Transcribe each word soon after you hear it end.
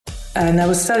and I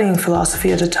was studying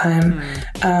philosophy at the time,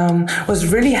 was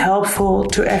really helpful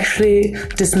to actually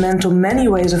dismantle many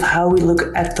ways of how we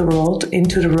look at the world,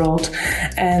 into the world,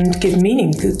 and give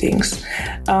meaning to things.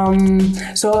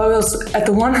 So I was, at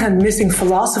the one hand, missing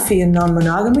philosophy in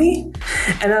non-monogamy,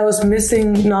 and I was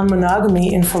missing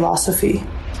non-monogamy in philosophy.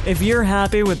 If you're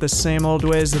happy with the same old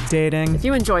ways of dating, if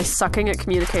you enjoy sucking at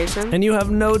communication, and you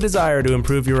have no desire to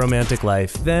improve your romantic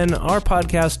life, then our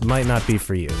podcast might not be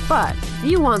for you. But if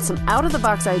you want some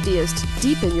out-of-the-box ideas to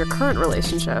deepen your current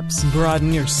relationships,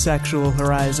 broaden your sexual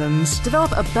horizons,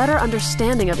 develop a better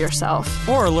understanding of yourself,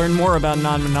 or learn more about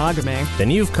non-monogamy, then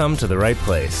you've come to the right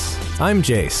place. I'm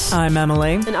Jace. I'm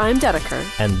Emily. And I'm Dedeker.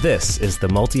 And this is the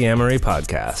Multi-Amory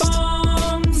Podcast.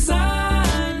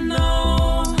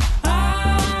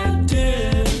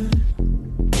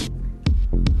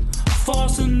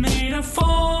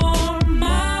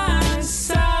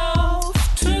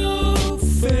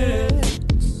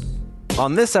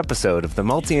 On this episode of the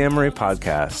Multi-Amory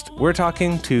Podcast, we're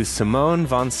talking to Simone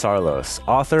von Saarloos,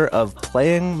 author of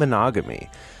Playing Monogamy.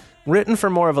 Written for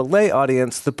more of a lay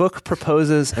audience, the book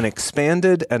proposes an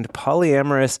expanded and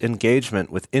polyamorous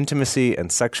engagement with intimacy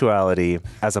and sexuality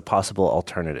as a possible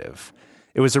alternative.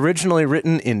 It was originally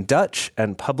written in Dutch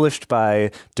and published by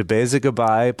De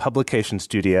Bezigebaai Publication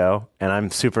Studio, and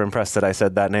I'm super impressed that I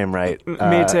said that name right.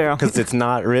 Me too. Because it's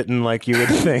not written like you would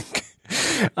think.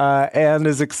 And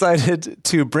is excited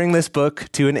to bring this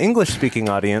book to an English-speaking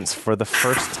audience for the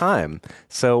first time.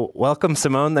 So welcome,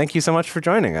 Simone. Thank you so much for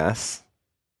joining us.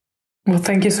 Well,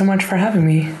 thank you so much for having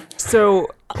me. So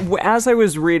as I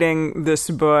was reading this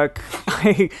book,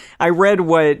 I read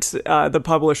what the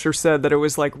publisher said, that it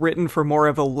was like written for more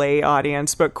of a lay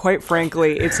audience. But quite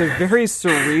frankly, it's a very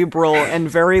cerebral and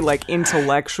very like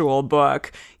intellectual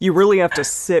book. You really have to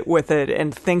sit with it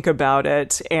and think about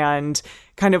it and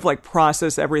kind of like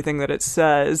process everything that it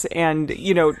says. And,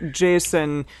 you know,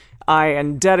 Jason, I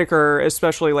and Dedeker,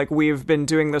 especially, like, we've been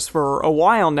doing this for a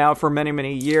while now, for many,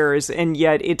 many years, and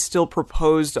yet it still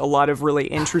proposed a lot of really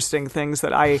interesting things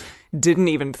that I didn't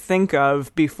even think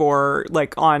of before,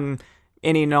 like, on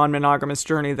any non-monogamous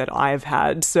journey that I've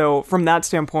had. So from that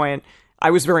standpoint, I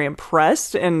was very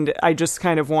impressed, and I just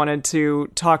kind of wanted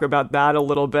to talk about that a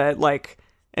little bit, like,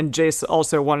 and Jace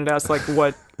also wanted to ask, like,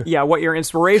 what your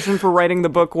inspiration for writing the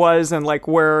book was, and, like,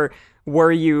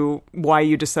 why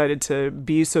you decided to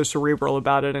be so cerebral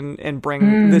about it and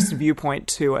bring this viewpoint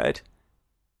to it.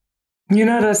 You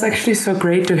know, that's actually so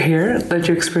great to hear that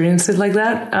you experienced it like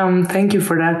that. Thank you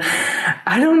for that.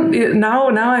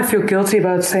 Now I feel guilty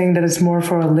about saying that it's more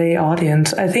for a lay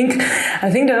audience. I think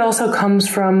that also comes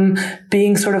from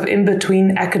being sort of in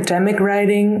between academic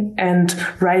writing and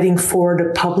writing for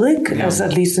the public, as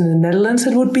at least in the Netherlands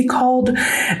it would be called,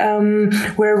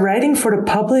 where writing for the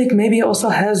public maybe also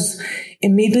has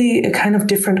immediately a kind of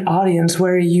different audience,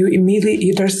 where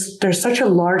there's such a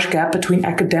large gap between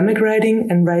academic writing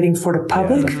and writing for the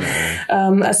public,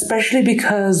 especially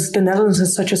because the Netherlands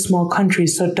is such a small country.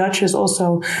 So Dutch is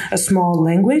also a small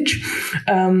language.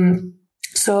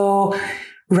 So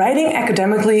writing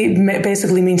academically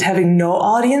basically means having no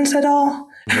audience at all.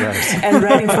 Right. And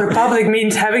writing for the public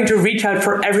means having to reach out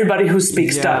for everybody who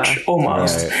speaks Dutch,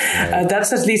 almost. Right.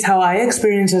 That's at least how I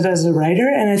experience it as a writer.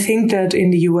 And I think that in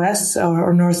the US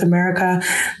or North America,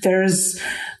 there's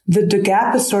the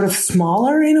gap is sort of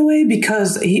smaller in a way,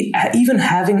 because even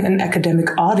having an academic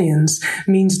audience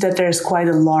means that there's quite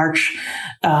a large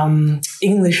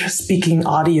English-speaking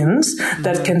audience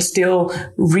that can still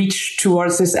reach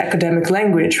towards this academic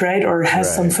language, right? Or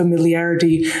has some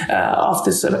familiarity of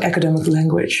this academic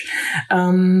language.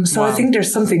 So I think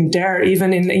there's something there,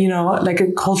 even in, you know, like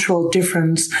a cultural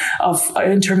difference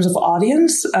in terms of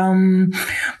audience.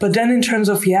 But then in terms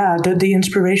of, the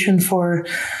inspiration for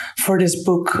this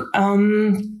book,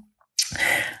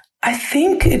 I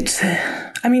think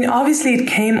obviously it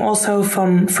came also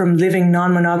from living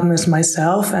non-monogamous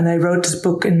myself. And I wrote this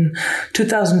book in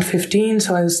 2015.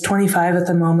 So I was 25 at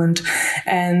the moment,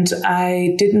 and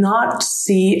I did not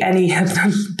see any,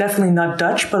 definitely not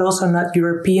Dutch, but also not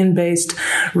European based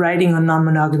writing on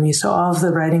non-monogamy. So all of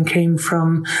the writing came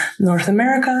from North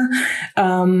America.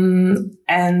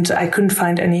 And I couldn't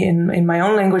find any in my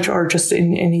own language or just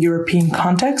in a European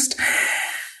context.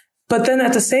 But then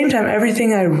at the same time,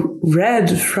 everything I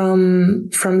read from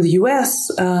the US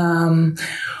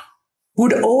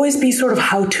would always be sort of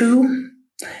how to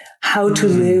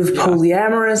live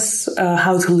polyamorous,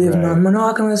 how to live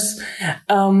non-monogamous,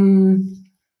 and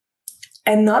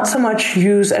not so much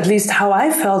use, at least how I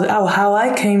felt, how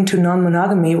I came to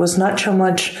non-monogamy was not so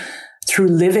much through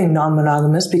living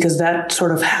non-monogamous, because that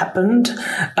sort of happened,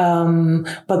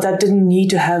 but that didn't need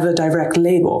to have a direct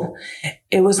label.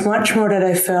 It was much more that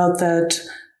I felt that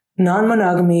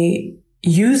non-monogamy,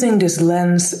 using this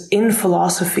lens in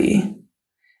philosophy,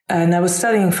 and I was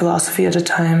studying philosophy at the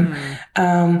time,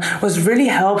 was really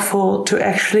helpful to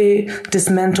actually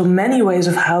dismantle many ways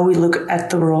of how we look at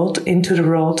the world, into the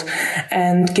world,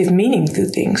 and give meaning to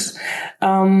things.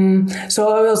 So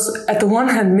I was, at the one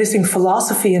hand, missing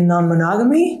philosophy in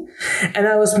non-monogamy, and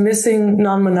I was missing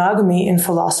non-monogamy in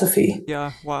philosophy.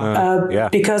 Yeah, wow.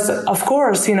 Because, of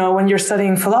course, when you're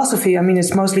studying philosophy, I mean,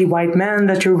 it's mostly white men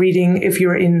that you're reading if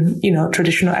you're in,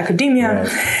 traditional academia.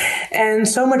 Right. And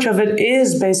so much of it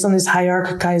is based on this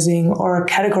hierarchizing or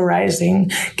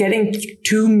categorizing, getting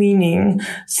to meaning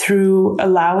through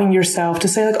allowing yourself to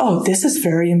say, like, oh, this is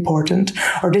very important,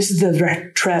 or this is the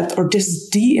red thread, or this is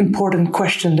the important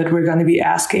question that we're going to be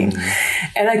asking.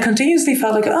 And I continuously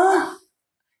felt like,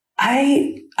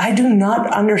 I do not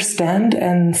understand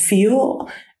and feel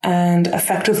and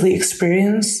effectively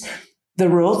experience the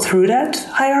world through that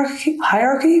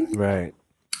hierarchy. Right.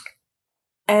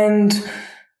 And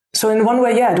so in one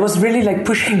way, it was really like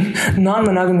pushing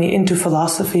non-monogamy into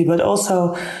philosophy, but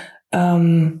also,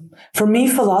 for me,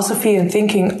 philosophy and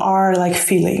thinking are like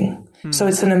feeling. So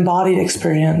it's an embodied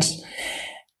experience.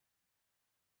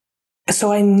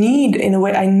 So I need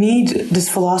this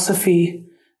philosophy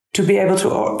to be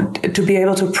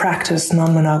able to practice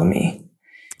non-monogamy,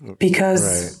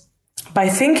 because by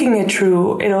thinking it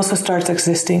through, it also starts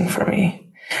existing for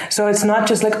me. So it's not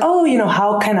just like,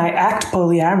 how can I act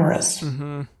polyamorous?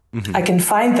 Mm-hmm. Mm-hmm. I can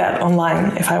find that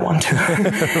online if I want to.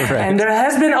 Right. And there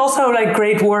has been also like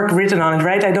great work written on it,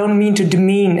 right? I don't mean to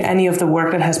demean any of the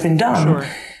work that has been done.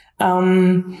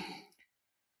 Sure.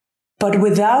 But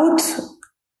without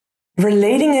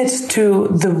relating it to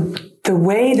the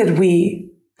way that we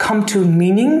come to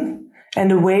meaning and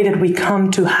the way that we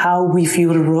come to how we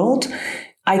view the world,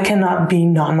 I cannot be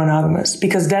non-monogamous,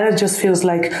 because then it just feels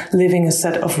like living a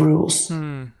set of rules.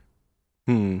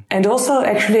 And also,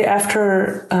 actually,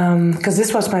 after, because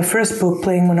this was my first book,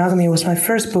 Playing Monogamy was my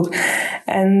first book.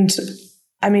 And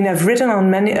I mean, I've written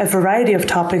on a variety of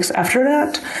topics after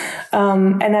that.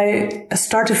 And I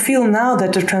start to feel now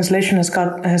that the translation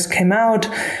has came out,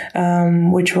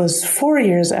 which was 4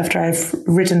 years after I've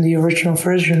written the original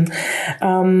version,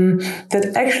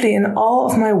 that actually in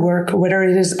all of my work, whether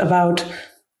it is about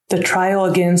the trial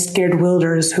against Geert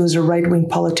Wilders, who's a right-wing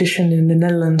politician in the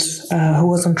Netherlands, who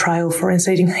was on trial for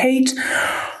inciting hate,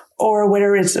 or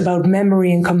whether it's about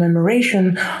memory and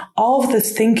commemoration, all of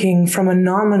this thinking from a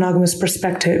non-monogamous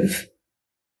perspective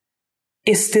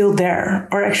is still there,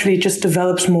 or actually just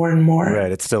develops more and more.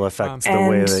 Right. It still affects the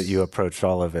way that you approach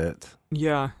all of it.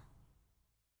 Yeah.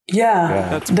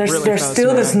 There's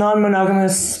still this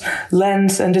non-monogamous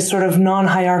lens and this sort of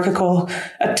non-hierarchical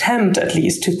attempt, at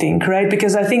least, to think, right?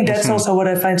 Because I think that's also what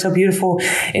I find so beautiful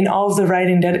in all of the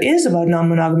writing that is about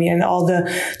non-monogamy and all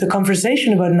the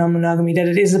conversation about non-monogamy, that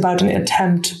it is about an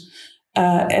attempt.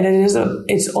 And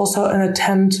it's also an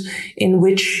attempt in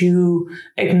which you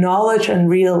acknowledge and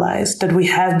realize that we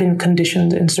have been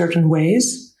conditioned in certain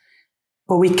ways,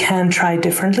 but we can try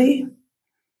differently.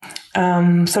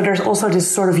 So there's also this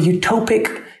sort of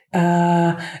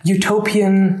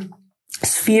utopian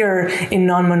sphere in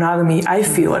non-monogamy, I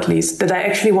feel at least, that I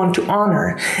actually want to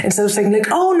honor. Instead of saying like,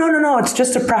 oh, no, it's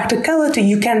just a practicality.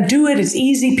 You can do it. It's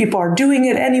easy. People are doing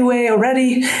it anyway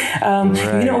already.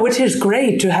 Which is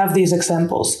great to have these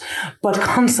examples, but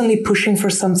constantly pushing for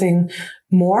something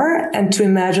more and to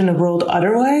imagine a world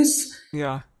otherwise.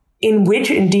 Yeah. In which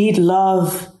indeed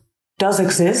love does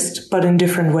exist, but in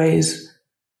different ways.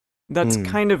 That's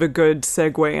kind of a good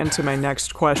segue into my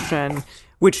next question,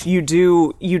 which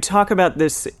you talk about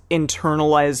this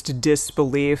internalized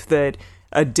disbelief that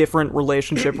a different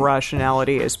relationship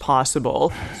rationality is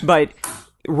possible. But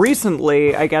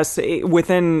recently, I guess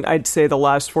within, I'd say, the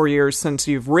last 4 years since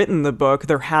you've written the book,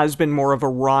 there has been more of a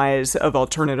rise of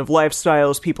alternative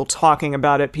lifestyles, people talking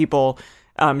about it, people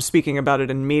speaking about it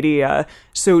in media.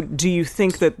 So do you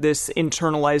think that this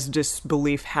internalized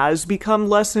disbelief has become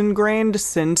less ingrained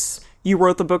since you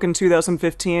wrote the book in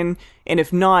 2015? And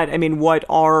if not, I mean, what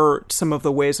are some of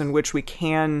the ways in which we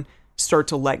can start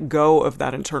to let go of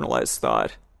that internalized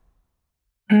thought?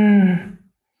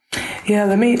 Yeah,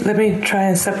 let me try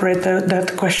and separate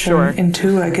that question in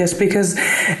two, I guess, because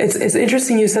it's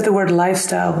interesting you said the word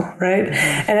lifestyle, right?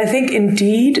 And I think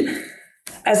indeed,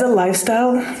 as a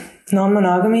lifestyle,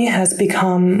 non-monogamy has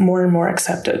become more and more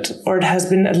accepted, or it has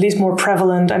been at least more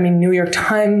prevalent. I mean, New York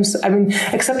Times,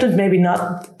 accepted maybe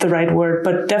not the right word,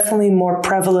 but definitely more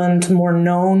prevalent, more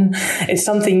known. It's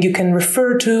something you can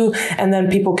refer to, and then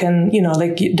people can,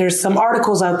 there's some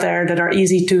articles out there that are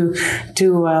easy to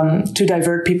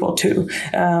divert people to.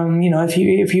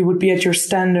 If you would be at your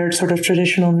standard sort of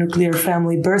traditional nuclear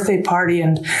family birthday party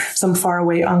and some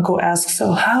faraway uncle asks,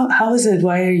 so how is it?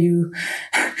 Why are you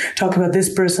talking about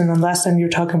this person? And last time you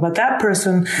were talking about that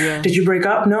person. Yeah. Did you break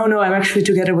up? No, I'm actually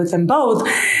together with them both.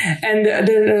 And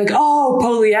they're like, oh,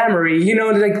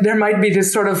 polyamory. There might be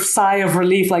this sort of sigh of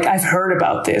relief, like I've heard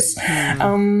about this.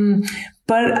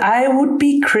 But I would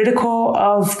be critical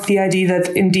of the idea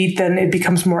that indeed then it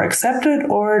becomes more accepted,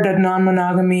 or that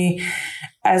non-monogamy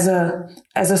as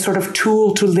a sort of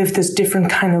tool to live this different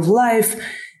kind of life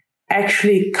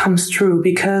actually comes true,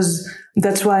 because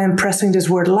that's why I'm pressing this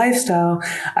word lifestyle.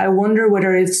 I wonder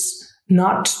whether it's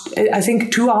not, I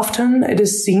think too often it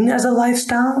is seen as a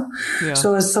lifestyle. Yeah.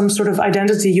 So as some sort of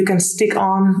identity you can stick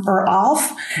on or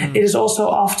off. It is also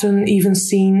often even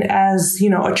seen as,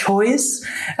 a choice,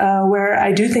 where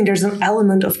I do think there's an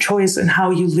element of choice in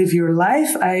how you live your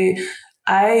life.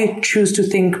 I choose to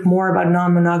think more about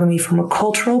non-monogamy from a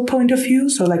cultural point of view.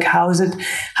 So how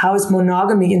is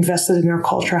monogamy invested in our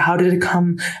culture? How did it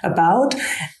come about?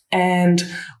 And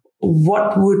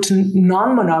what would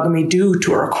non-monogamy do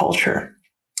to our culture?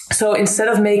 So instead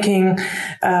of making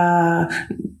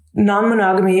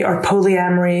non-monogamy or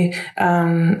polyamory,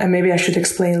 and maybe I should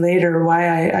explain later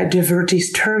why I divert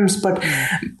these terms, but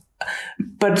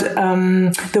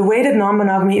the way that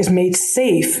non-monogamy is made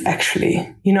safe,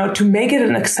 actually, to make it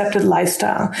an accepted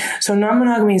lifestyle. So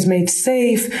non-monogamy is made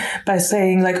safe by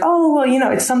saying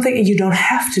it's something you don't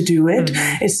have to do it.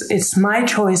 It's my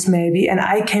choice maybe. And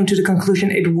I came to the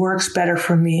conclusion it works better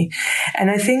for me.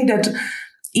 And I think that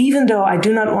even though I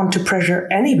do not want to pressure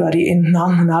anybody in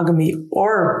non-monogamy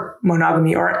or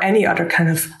monogamy or any other kind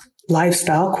of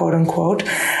lifestyle, quote unquote,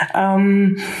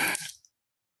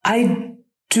 I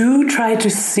do try to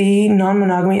see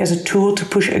non-monogamy as a tool to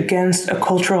push against a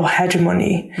cultural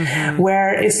hegemony,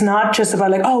 where it's not just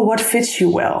about what fits you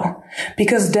well?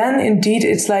 Because then indeed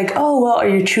it's are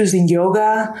you choosing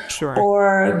yoga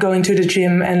or going to the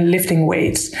gym and lifting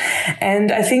weights?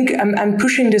 And I think I'm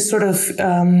pushing this sort of,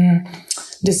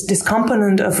 this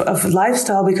component of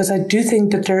lifestyle, because I do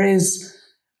think that there is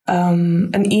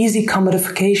an easy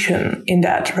commodification in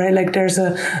that, right? There's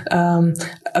a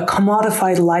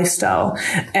commodified lifestyle,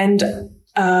 and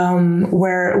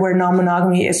where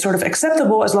non-monogamy is sort of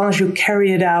acceptable as long as you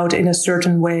carry it out in a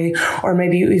certain way, or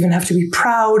maybe you even have to be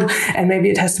proud, and maybe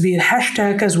it has to be a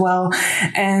hashtag as well.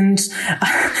 And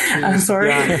I'm sorry,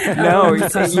 no,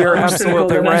 you're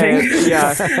absolutely right.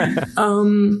 Yeah,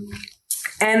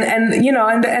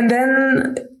 and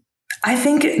then I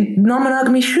think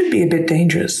non-monogamy should be a bit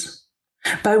dangerous.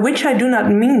 By which I do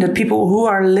not mean that people who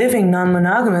are living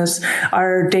non-monogamous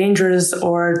are dangerous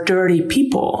or dirty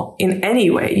people in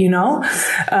any way,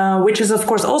 which is, of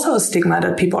course, also a stigma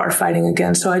that people are fighting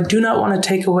against. So I do not want to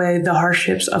take away the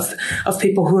hardships of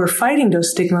people who are fighting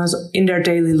those stigmas in their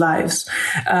daily lives,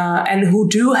 and who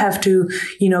do have to,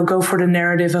 go for the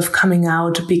narrative of coming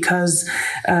out because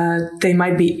they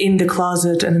might be in the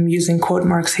closet, and I'm using quote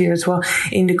marks here as well,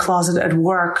 in the closet at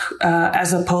work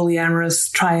as a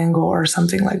polyamorous triangle or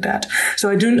something like that. So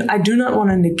I do not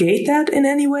want to negate that in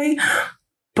any way.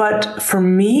 But for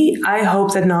me, I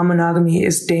hope that non-monogamy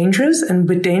is dangerous. And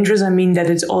with dangerous, I mean that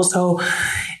it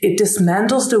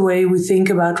dismantles the way we think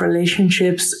about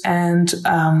relationships and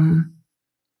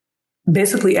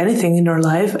basically anything in our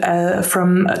life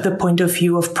from the point of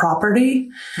view of property,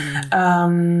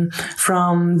 from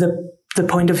the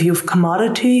point of view of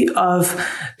commodity, of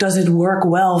does it work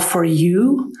well for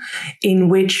you? In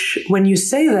which, when you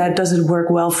say that, does it work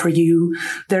well for you?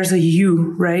 There's a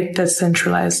you, right? That's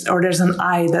centralized, or there's an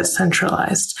I that's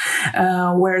centralized,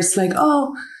 where it's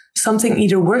something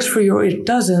either works for you or it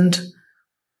doesn't.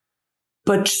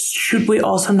 But should we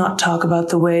also not talk about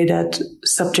the way that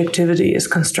subjectivity is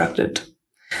constructed?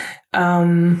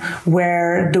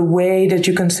 Where the way that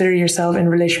you consider yourself in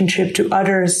relationship to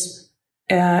others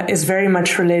is very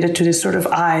much related to this sort of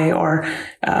I, or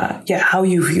how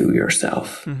you view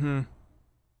yourself. Mm-hmm.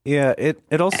 Yeah,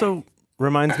 it also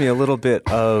reminds me a little bit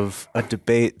of a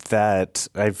debate that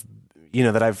I've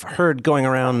heard going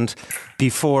around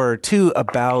before too,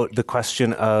 about the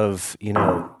question of,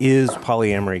 is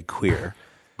polyamory queer?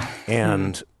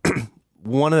 And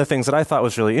one of the things that I thought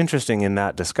was really interesting in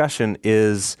that discussion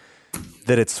is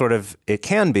that it's sort of, it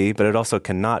can be, but it also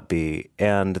cannot be.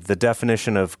 And the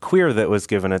definition of queer that was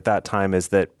given at that time is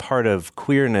that part of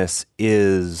queerness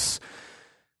is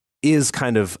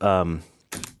kind of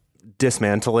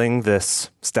dismantling this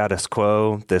status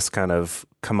quo, this kind of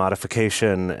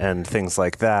commodification and things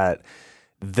like that,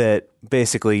 that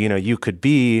basically, you know, you could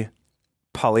be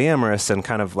polyamorous and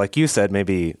kind of, like you said,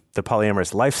 maybe the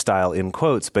polyamorous lifestyle in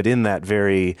quotes, but in that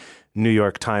very New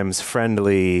York Times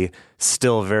friendly,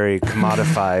 still very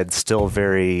commodified, still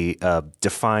very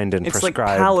defined and it's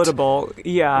prescribed. It's like palatable,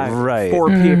 right. for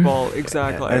people,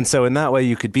 exactly. And so in that way,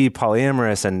 you could be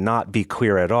polyamorous and not be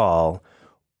queer at all,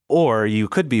 or you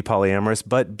could be polyamorous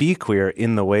but be queer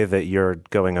in the way that you're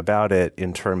going about it,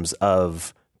 in terms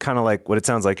of kind of like what it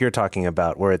sounds like you're talking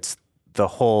about, where it's the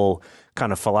whole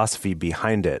kind of philosophy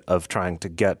behind it of trying to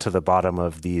get to the bottom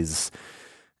of these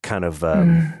kind of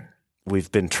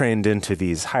we've been trained into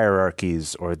these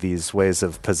hierarchies or these ways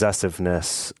of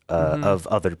possessiveness of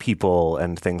other people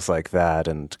and things like that,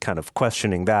 and kind of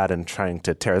questioning that and trying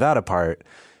to tear that apart,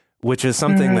 which is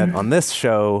something that on this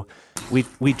show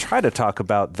we try to talk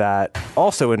about, that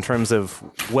also in terms of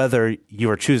whether you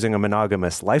are choosing a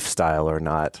monogamous lifestyle or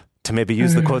not, to maybe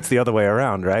use the quotes the other way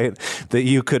around, right? That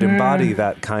you could embody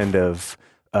that kind of,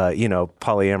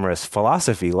 polyamorous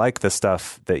philosophy, like the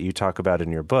stuff that you talk about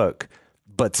in your book,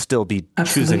 but still be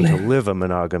choosing to live a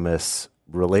monogamous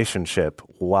relationship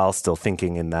while still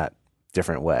thinking in that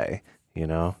different way, you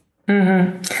know?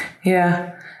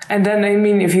 Yeah. And then, I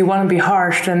mean, if you want to be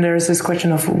harsh, then there's this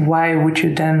question of why would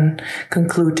you then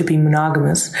conclude to be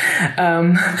monogamous?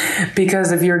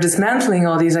 Because if you're dismantling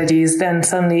all these ideas, then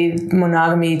suddenly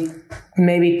monogamy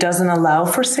maybe doesn't allow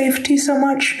for safety so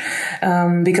much,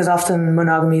 because often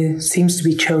monogamy seems to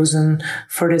be chosen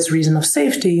for this reason of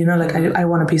safety, you know, like I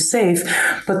want to be safe.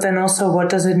 But then also, what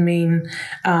does it mean?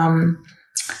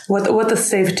 What does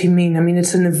safety mean? I mean,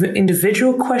 it's an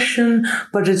individual question,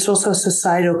 but it's also a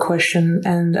societal question.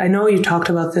 And I know you talked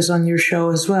about this on your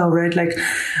show as well, right? Like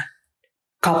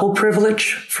couple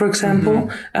privilege, for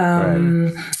example,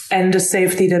 right. And the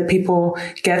safety that people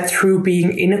get through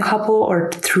being in a couple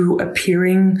or through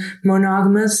appearing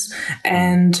monogamous.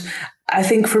 And I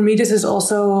think for me, this is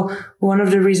also one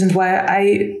of the reasons why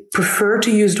I prefer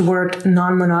to use the word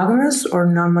non-monogamous or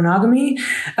non-monogamy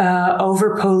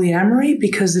over polyamory,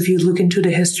 because if you look into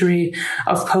the history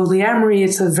of polyamory,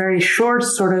 it's a very short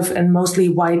sort of and mostly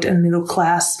white and middle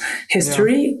class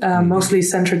history, mostly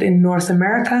centered in North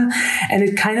America. And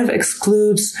it kind of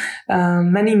excludes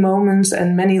many moments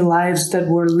and many lives that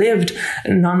were lived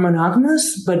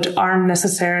non-monogamous, but aren't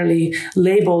necessarily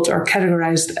labeled or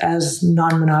categorized as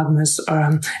non-monogamous,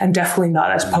 and definitely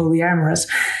not as polyamorous.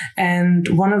 And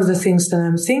one of the things that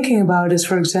I'm thinking about is,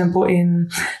 for example, in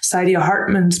Saidiya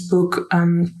Hartman's book,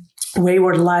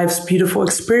 Wayward Lives, Beautiful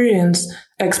Experiments,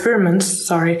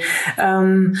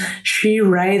 she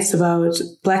writes about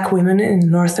Black women in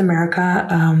North America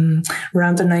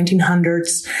around the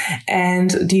 1900s, and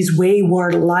these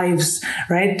wayward lives,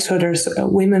 right? So there's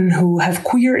women who have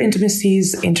queer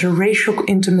intimacies, interracial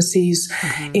intimacies,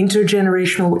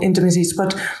 intergenerational intimacies,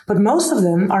 but most of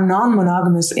them are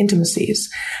non-monogamous intimacies.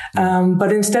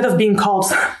 But instead of being called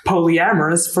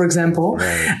polyamorous, for example,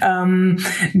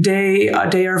 they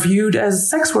are viewed as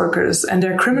sex workers, and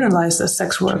they're criminalized as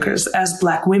sex workers, as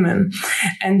Black women.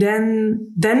 And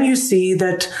then you see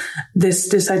that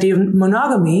this idea of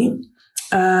monogamy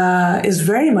is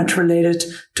very much related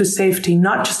to safety,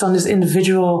 not just on this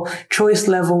individual choice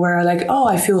level where like, oh,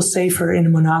 I feel safer in a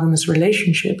monogamous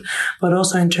relationship, but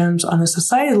also in terms on a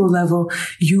societal level,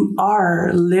 you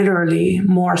are literally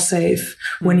more safe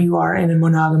when you are in a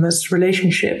monogamous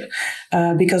relationship.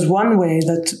 Because one way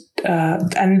that,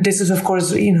 and this is of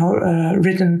course,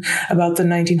 written about the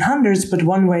 1900s, but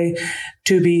one way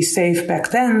to be safe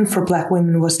back then for Black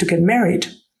women was to get married.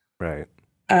 Right.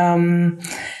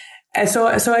 And so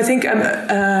I think,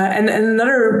 and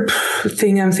another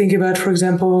thing I'm thinking about, for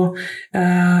example,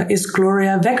 is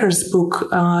Gloria Wecker's book,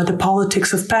 The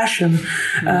Politics of Passion,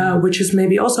 which is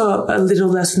maybe also a little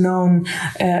less known,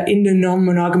 in the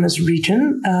non-monogamous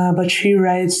region. But she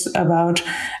writes about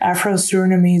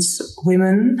Afro-Surinamese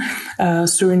women.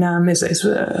 Suriname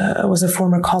was a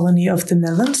former colony of the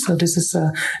Netherlands. So this is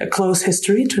a close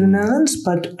history to the Netherlands,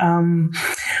 but,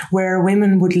 where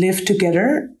women would live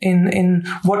together in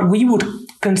what we would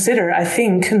consider, I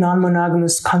think,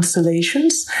 non-monogamous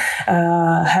constellations,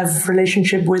 have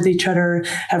relationship with each other,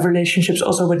 have relationships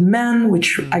also with men,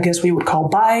 which I guess we would call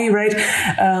bi, right?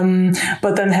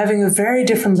 But then having a very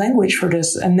different language for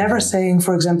this, and never saying,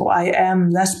 for example, I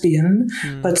am lesbian,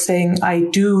 but saying I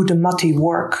do the mati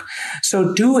work.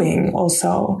 So doing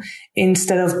also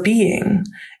instead of being.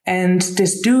 And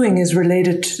this doing is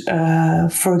related,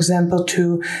 for example,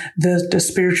 to the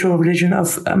spiritual religion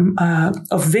of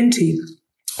Vinti,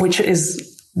 which is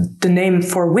the name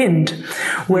for wind,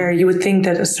 where you would think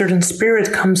that a certain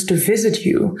spirit comes to visit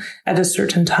you at a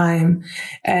certain time,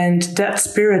 and that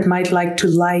spirit might like to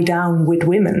lie down with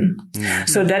women. Mm-hmm.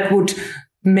 So that would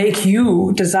make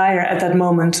you desire at that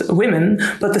moment women,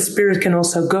 but the spirit can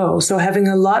also go. So having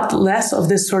a lot less of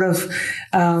this sort of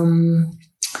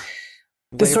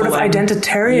this sort of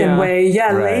identitarian way,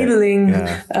 labeling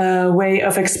way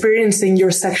of experiencing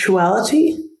your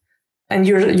sexuality and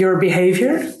your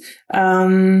behavior.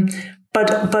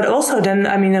 But also then,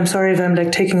 I mean, I'm sorry if I'm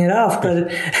like taking it off, but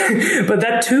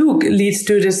that too leads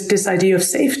to this idea of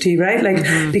safety, right?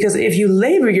 Like, because if you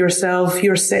label yourself,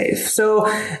 you're safe.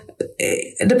 So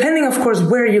depending, of course,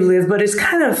 where you live, but it's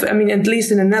kind of, I mean, at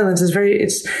least in the Netherlands,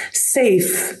 it's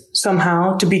safe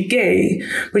somehow to be gay,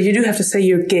 but you do have to say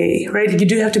you're gay, right? You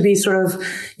do have to be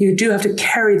you do have to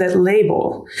carry that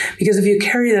label, because if you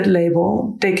carry that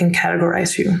label, they can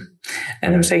categorize you.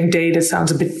 And I'm saying they, that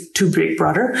sounds a bit too big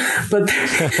brother, but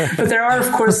there are,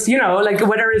 of course, like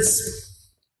whether it's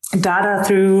data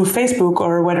through Facebook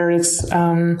or whether it's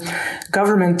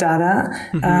government data,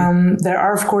 there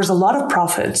are, of course, a lot of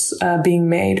profits being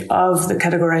made of the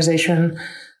categorization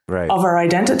of our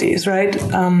identities, right?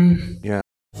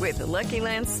 With the Lucky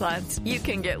Land Slots, you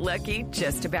can get lucky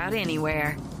just about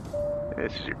anywhere.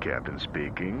 This is your captain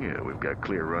speaking. We've got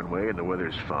clear runway and the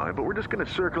weather's fine, but we're just going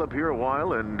to circle up here a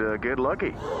while and get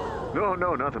lucky.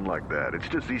 No, nothing like that. It's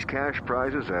just these cash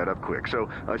prizes add up quick. So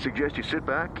I suggest you sit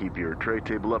back, keep your tray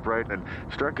table upright, and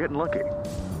start getting lucky.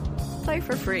 Play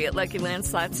for free at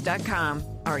LuckyLandSlots.com.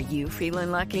 Are you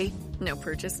feeling lucky? No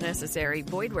purchase necessary.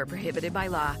 Void where prohibited by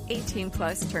law.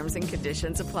 18+ terms and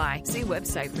conditions apply. See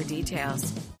website for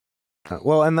details.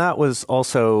 Well, and that was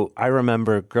also, I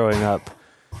remember growing up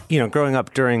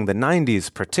during the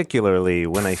 90s, particularly,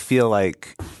 when I feel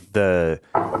like the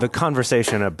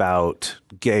conversation about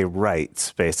gay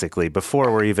rights, basically,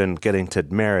 before we're even getting to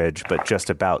marriage, but just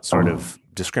about sort of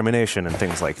discrimination and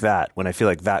things like that, when I feel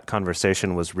like that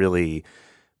conversation was really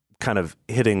kind of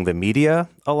hitting the media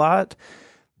a lot,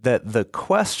 that the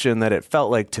question that it felt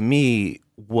like to me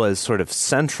was sort of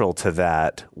central to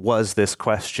that was this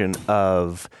question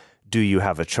of, do you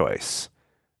have a choice?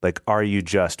 Like, are you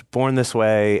just born this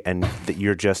way and that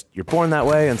you're born that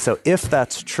way? And so if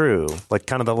that's true, like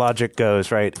kind of the logic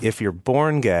goes, right, if you're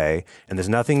born gay and there's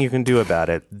nothing you can do about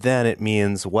it, then it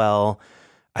means, well,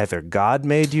 either God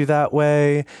made you that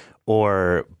way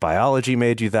or biology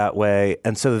made you that way.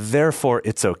 And so therefore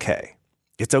it's okay.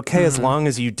 It's okay as long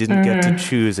as you didn't get to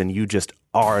choose and you just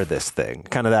are this thing,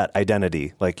 kind of that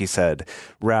identity, like you said,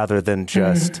 rather than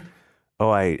just...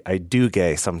 I do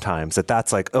gay sometimes,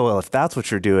 that's like, oh, well, if that's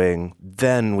what you're doing,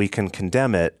 then we can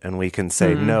condemn it and we can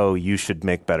say, no, you should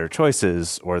make better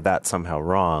choices or that's somehow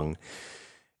wrong.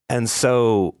 And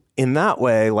so in that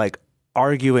way, like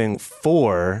arguing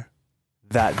for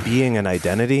that being an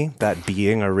identity, that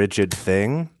being a rigid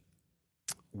thing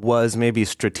was maybe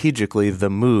strategically the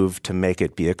move to make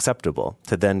it be acceptable,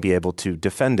 to then be able to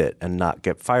defend it and not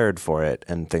get fired for it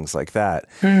and things like that.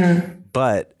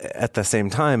 But at the same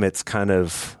time, it's kind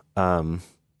of,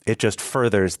 it just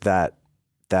furthers that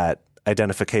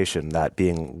identification, that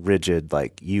being rigid,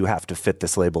 like you have to fit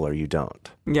this label or you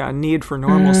don't. Yeah, need for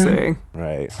normalcy.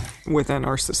 Right. Within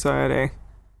our society.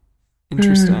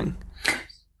 Interesting.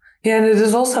 Yeah, and it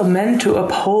is also meant to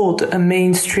uphold a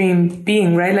mainstream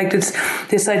being, right? Like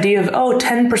this idea of,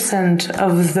 10%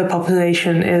 of the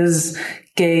population is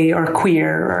gay or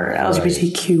queer or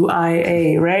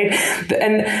LGBTQIA, right?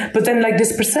 But then like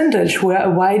this percentage,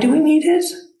 why do we need it?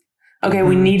 Okay,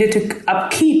 we need it to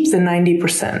upkeep the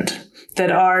 90%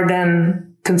 that are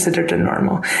then considered the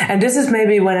normal. And this is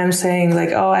maybe when I'm saying like,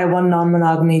 I want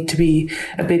non-monogamy to be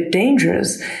a bit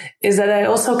dangerous, is that I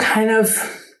also kind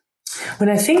of, when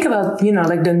I think about,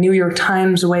 like the New York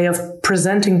Times way of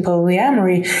presenting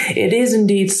polyamory, it is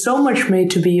indeed so much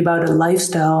made to be about a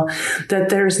lifestyle that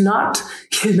there's not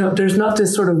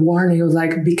this sort of warning of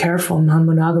like, be careful,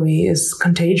 non-monogamy is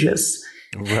contagious.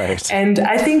 Right. And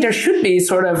I think there should be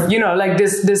sort of, like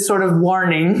this sort of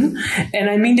warning. And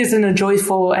I mean this in a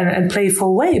joyful and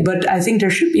playful way, but I think there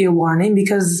should be a warning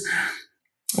because,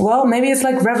 well, maybe it's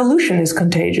like revolution is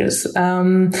contagious,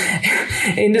 in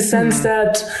the sense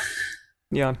that,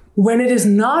 yeah, when it is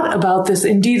not about this,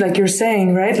 indeed, like you're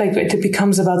saying, right? Like it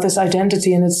becomes about this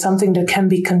identity and it's something that can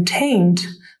be contained,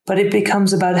 but it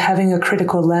becomes about having a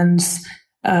critical lens,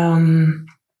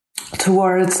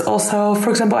 towards also, for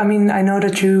example, I mean, I know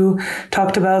that you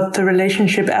talked about the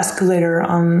relationship escalator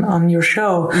on your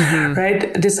show,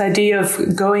 right? This idea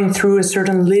of going through a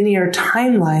certain linear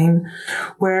timeline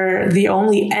where the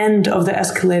only end of the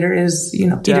escalator is, you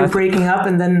know, death. Either breaking up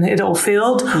and then it all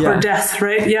failed or death,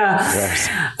 right? Yeah. Yes.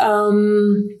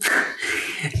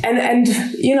 And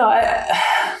you know,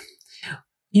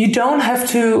 you don't have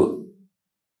to,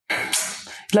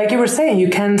 like you were saying, you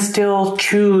can still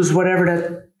choose whatever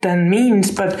that then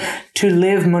means, but to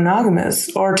live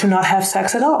monogamous or to not have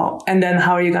sex at all. And then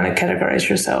how are you going to categorize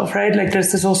yourself, right? Like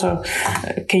there's this also,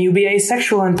 can you be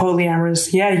asexual and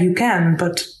polyamorous? Yeah, you can,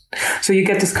 but so you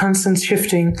get this constant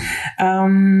shifting.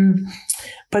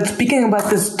 But speaking about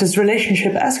this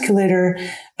relationship escalator,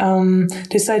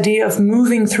 this idea of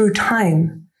moving through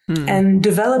time and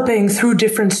developing through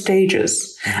different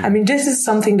stages. I mean, this is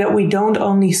something that we don't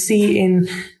only see in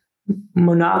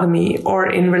monogamy or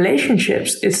in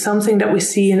relationships. It's something that we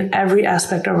see in every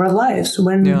aspect of our lives.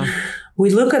 When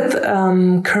we look at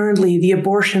currently the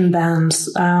abortion bans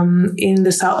in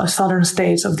the southern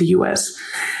states of the US,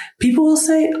 people will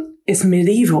say it's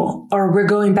medieval or we're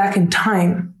going back in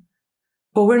time.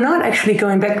 But we're not actually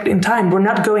going back in time. We're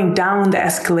not going down the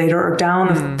escalator or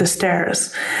down the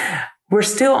stairs. We're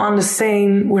still in the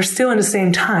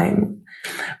same time.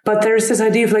 But there's this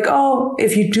idea of like, oh,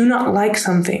 if you do not like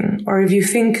something, or if you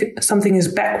think something is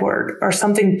backward, or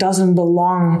something doesn't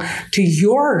belong to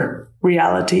your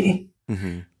reality,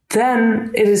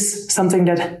 then it is something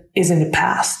that is in the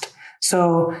past.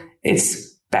 So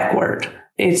it's backward.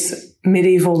 It's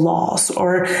medieval laws,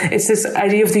 or it's this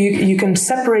idea of you can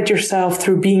separate yourself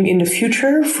through being in the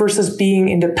future versus being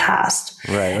in the past.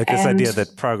 Right. Like this idea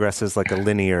that progress is like a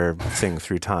linear thing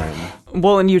through time.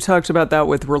 Well, and you talked about that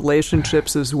with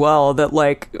relationships as well, that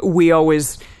like we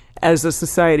always, as a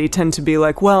society, tend to be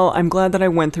like, well, I'm glad that I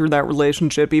went through that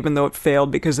relationship, even though it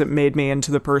failed because it made me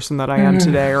into the person that I am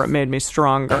today, or it made me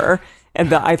stronger.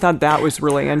 And I thought that was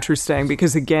really interesting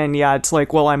because, again, it's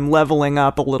like, well, I'm leveling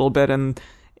up a little bit and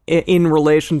in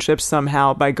relationships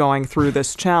somehow by going through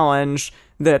this challenge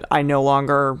that I no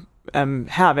longer am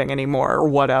having anymore or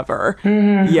whatever.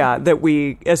 Yeah, that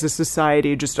we as a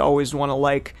society just always want to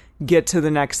like get to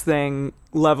the next thing,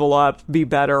 level up, be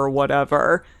better or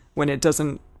whatever, when it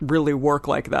doesn't really work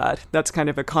like that. That's kind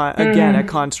of a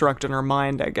construct in our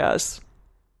mind, I guess.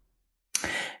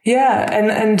 Yeah,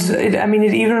 and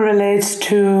it even relates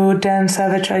to Dan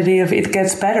Savage idea of it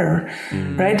gets better,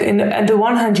 right? And on the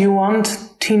one hand, you want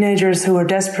teenagers who are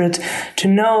desperate to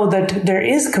know that there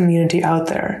is community out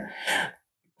there,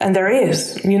 and there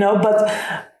is, you know.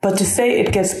 But to say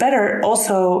it gets better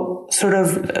also sort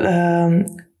of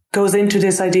goes into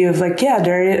this idea of like, yeah,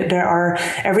 there are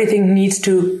everything needs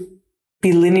to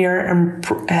be linear and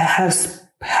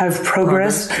have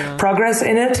progress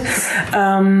in it.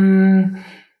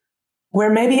 Where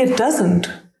maybe it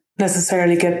doesn't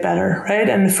necessarily get better, right?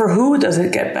 And for who does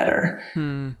it get better?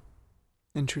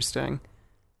 Interesting.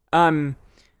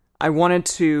 I wanted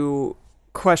to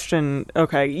question,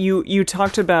 okay, you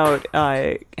talked about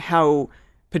how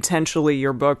potentially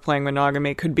your book, Playing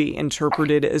Monogamy, could be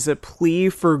interpreted as a plea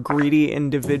for greedy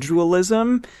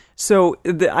individualism. So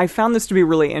I found this to be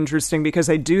really interesting because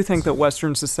I do think that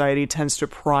Western society tends to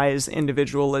prize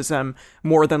individualism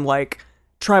more than like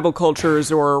tribal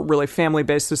cultures or really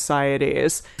family-based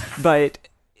societies. But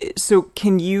so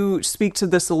can you speak to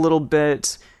this a little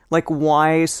bit, like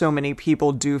why so many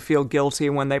people do feel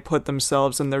guilty when they put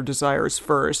themselves and their desires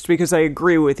first? Because I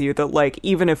agree with you that like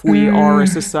even if we are a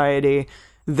society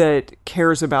that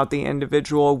cares about the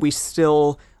individual, we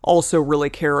still also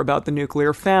really care about the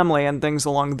nuclear family and things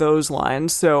along those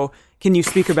lines. So can you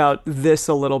speak about this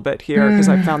a little bit here? Because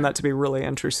I found that to be really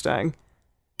interesting.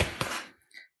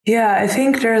 Yeah, I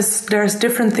think there's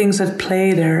different things at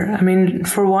play there. I mean,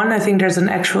 for one, I think there's an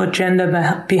actual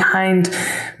agenda behind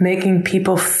making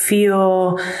people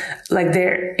feel like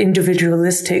they're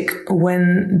individualistic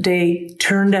when they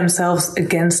turn themselves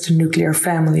against the nuclear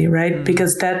family, right?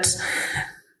 Because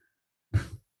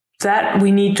that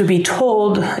we need to be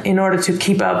told in order to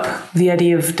keep up the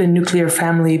idea of the nuclear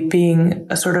family being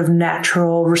a sort of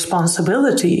natural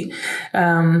responsibility,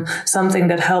 something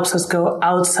that helps us go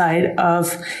outside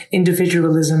of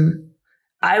individualism.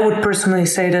 I would personally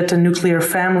say that the nuclear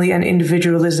family and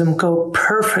individualism go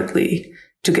perfectly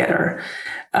together.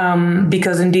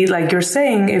 Because indeed, like you're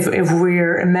saying, if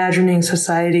we're imagining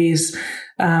societies,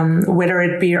 whether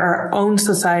it be our own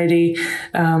society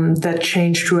that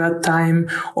changed throughout time,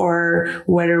 or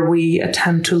whether we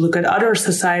attempt to look at other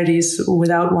societies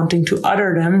without wanting to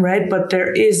other them, right? But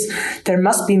there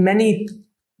must be many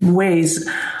ways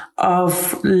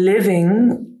of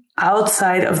living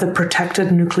outside of the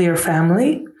protected nuclear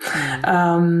family,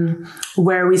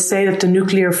 where we say that the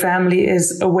nuclear family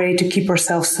is a way to keep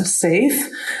ourselves safe.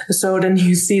 So then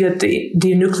you see that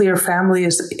the nuclear family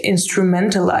is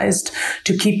instrumentalized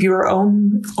to keep your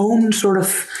own sort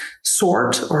of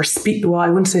sort or well, I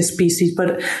wouldn't say species,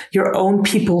 but your own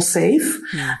people safe,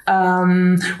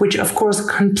 which of course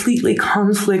completely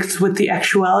conflicts with the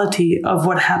actuality of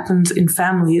what happens in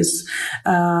families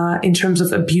in terms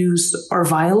of abuse or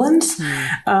violence.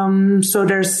 So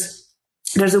there's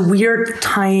a weird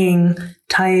tying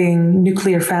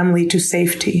nuclear family to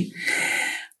safety.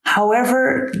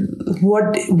 However,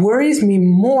 what worries me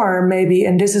more maybe,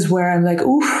 and this is where I'm like,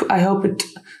 oof,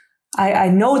 I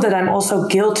know that I'm also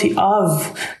guilty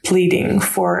of pleading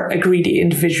for a greedy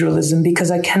individualism because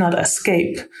I cannot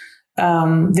escape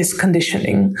this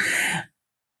conditioning.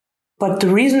 But the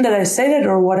reason that I say that,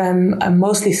 or what I'm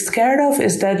mostly scared of,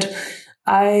 is that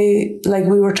like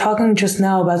we were talking just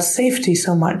now about safety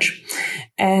so much.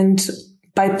 And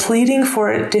by pleading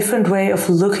for a different way of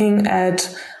looking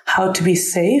at how to be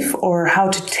safe or how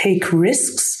to take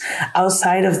risks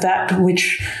outside of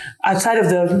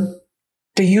the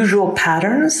usual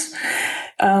patterns,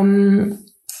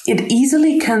 it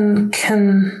easily can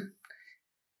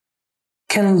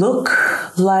look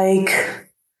like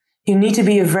you need to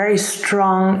be a very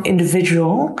strong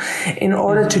individual in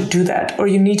order to do that, or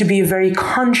you need to be a very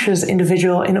conscious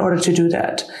individual in order to do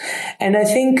that. And I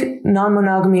think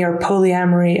non-monogamy or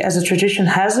polyamory as a tradition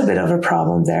has a bit of a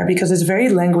problem there because it's very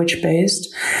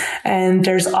language-based, and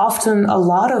there's often a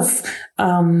lot of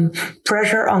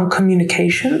pressure on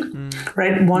communication,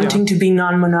 right? Wanting to be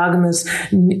non-monogamous,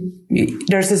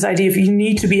 there's this idea of you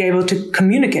need to be able to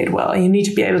communicate well, and you need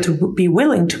to be able to be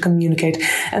willing to communicate.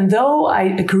 And though I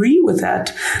agree with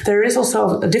that, there is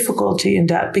also a difficulty in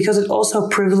that because it also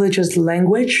privileges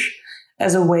language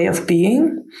as a way of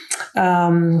being,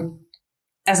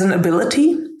 as an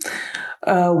ability,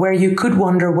 where you could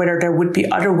wonder whether there would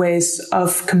be other ways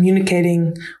of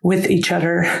communicating with each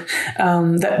other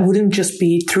that wouldn't just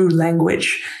be through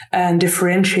language and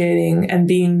differentiating and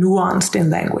being nuanced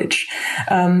in language.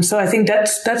 So I think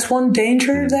that's one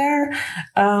danger there.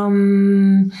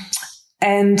 And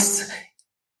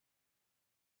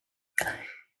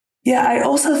yeah, I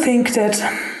also think that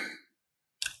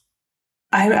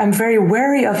I'm very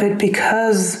wary of it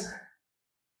because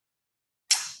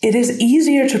it is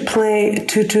easier to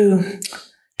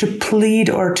plead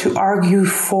or to argue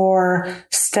for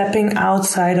stepping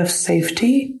outside of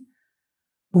safety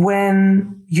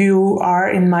when you are,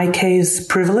 in my case,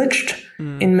 privileged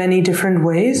in many different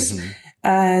ways,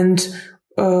 and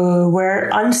where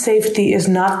unsafety is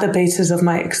not the basis of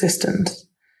my existence.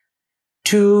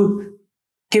 To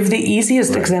give the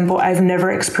easiest example, I've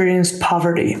never experienced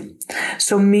poverty.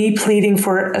 So me pleading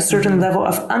for a certain level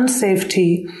of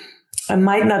unsafety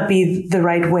might not be the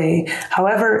right way.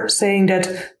 However, saying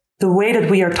that the way that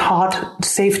we are taught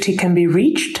safety can be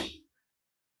reached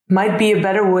might be a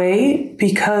better way,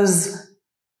 because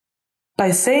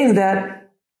by saying that,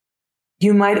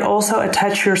 you might also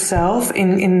attach yourself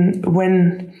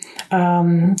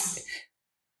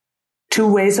to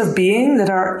ways of being that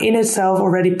are in itself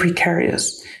already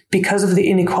precarious because of the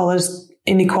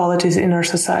inequalities in our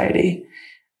society.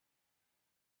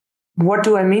 What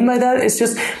do I mean by that? It's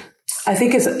just, I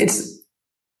think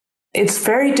it's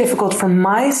very difficult from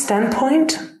my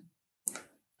standpoint.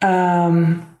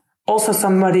 Also,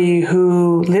 somebody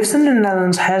who lives in the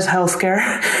Netherlands, has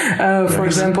healthcare, for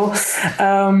example,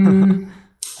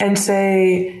 and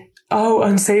say, "Oh,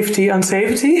 unsafety."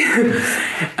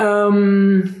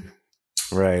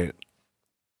 Right.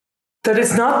 That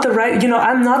it's not the right,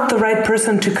 I'm not the right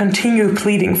person to continue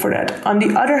pleading for that. On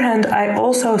the other hand, I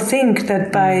also think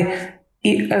that by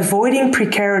avoiding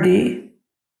precarity,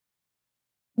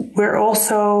 we're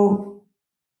also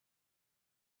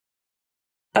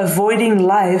avoiding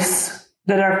lives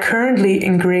that are currently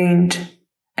ingrained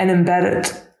and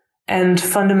embedded and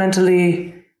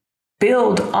fundamentally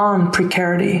build on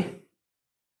precarity.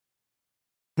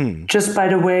 Just by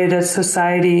the way that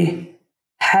society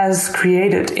has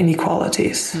created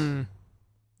inequalities.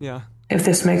 Yeah. If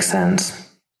this makes sense.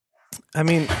 I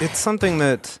mean, it's something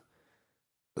that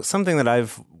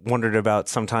I've wondered about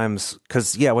sometimes,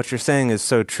 because what you're saying is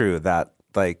so true, that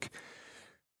like,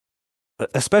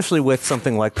 especially with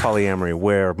something like polyamory,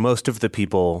 where most of the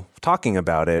people talking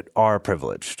about it are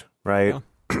privileged, right?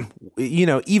 Yeah.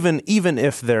 Even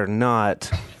if they're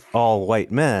not all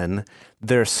white men,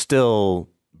 they're still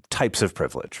types of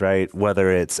privilege, right?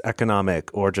 Whether it's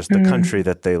economic or just the country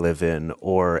that they live in,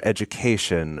 or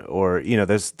education, or,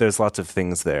 there's lots of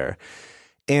things there.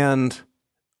 And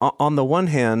on the one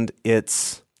hand,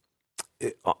 it's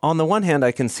on the one hand,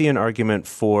 I can see an argument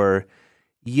for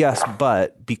yes,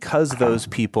 but because those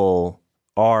people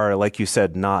are, like you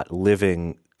said, not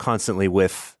living constantly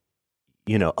with,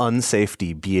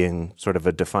 unsafety being sort of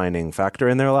a defining factor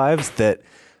in their lives, that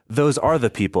those are the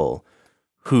people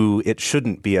who it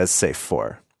shouldn't be as safe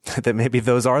for. That maybe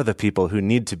those are the people who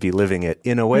need to be living it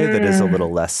in a way that is a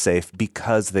little less safe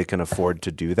because they can afford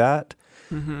to do that,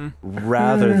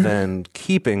 rather than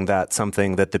keeping that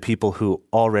something that the people who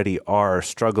already are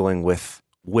struggling with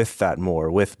that more,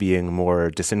 with being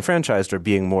more disenfranchised or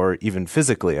being more even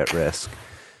physically at risk,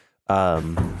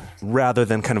 rather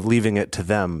than kind of leaving it to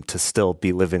them to still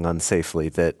be living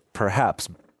unsafely, that perhaps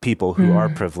people who are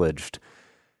privileged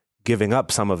giving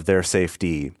up some of their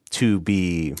safety to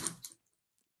be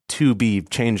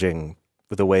changing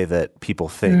the way that people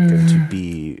think and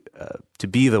to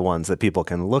be the ones that people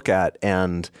can look at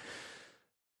and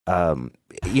to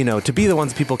be the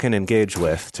ones people can engage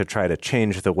with, to try to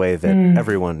change the way that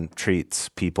everyone treats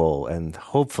people, and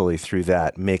hopefully through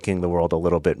that making the world a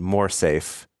little bit more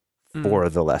safe for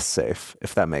the less safe,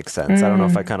 if that makes sense. I don't know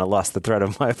if I kind of lost the thread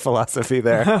of my philosophy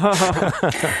there.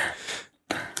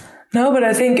 No, but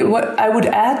I think what I would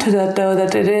add to that, though,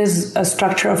 that it is a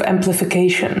structure of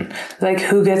amplification, like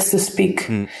who gets to speak.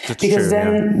 Because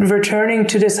then returning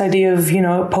to this idea of,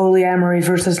 polyamory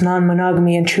versus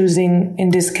non-monogamy, and choosing, in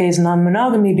this case,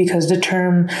 non-monogamy, because the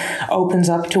term opens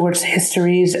up towards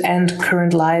histories and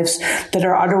current lives that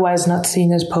are otherwise not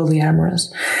seen as polyamorous.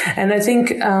 And I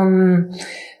think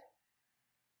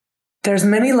there's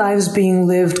many lives being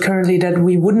lived currently that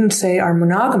we wouldn't say are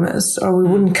monogamous, or we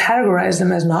wouldn't categorize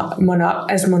them as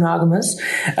as monogamous,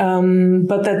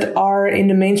 but that are in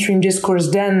the mainstream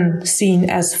discourse then seen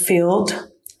as failed,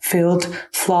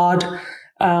 flawed,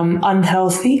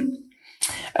 unhealthy,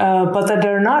 but that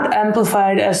they're not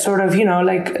amplified as sort of,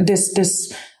 like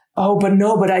this. Oh,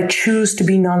 but I choose to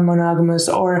be non-monogamous,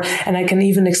 and I can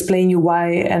even explain you why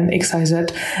and X, Y, Z.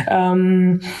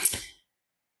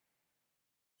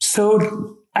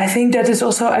 So I think that is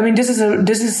also, this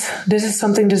is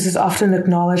something that is often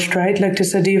acknowledged, right? Like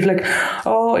this idea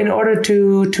of in order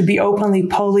to be openly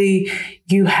poly,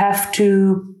 you have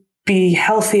to be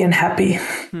healthy and happy.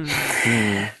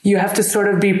 You have to sort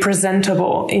of be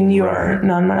presentable in your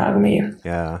non-monogamy.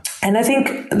 Yeah. And I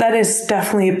think that is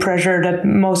definitely a pressure that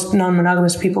most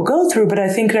non-monogamous people go through. But I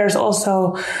think there's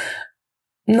also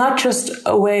not just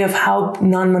a way of how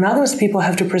non-monogamous people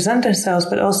have to present themselves,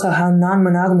 but also how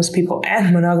non-monogamous people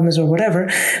and monogamous or whatever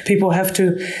people have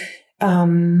to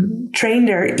train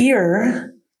their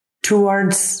ear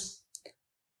towards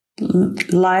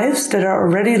lives that are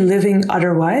already living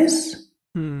otherwise,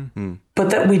 but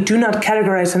that we do not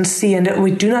categorize and see, and that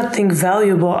we do not think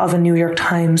valuable of a New York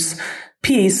Times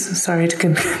piece. Sorry to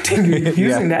continue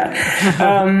using that,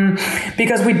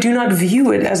 because we do not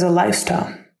view it as a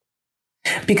lifestyle.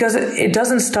 Because it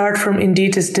doesn't start from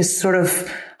indeed this sort of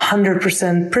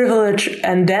 100% privilege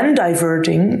and then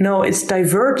diverting. No, it's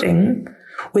diverting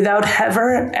without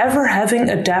ever having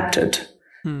adapted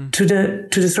to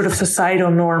the sort of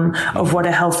societal norm of what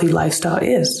a healthy lifestyle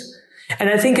is. And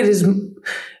I think it is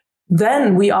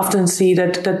then we often see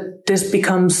that this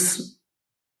becomes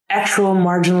actual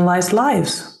marginalized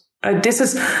lives.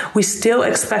 We still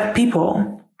expect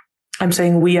people. I'm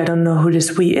saying we, I don't know who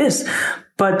this we is,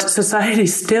 but society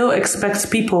still expects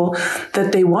people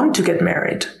that they want to get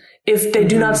married if they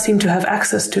do not seem to have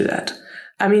access to that.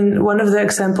 I mean, one of the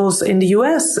examples in the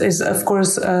US is, of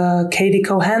course, Katie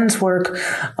Cohen's work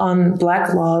on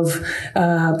Black love,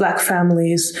 Black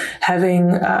families,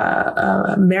 having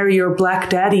Marry Your Black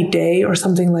Daddy Day or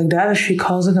something like that, as she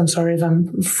calls it. I'm sorry if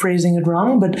I'm phrasing it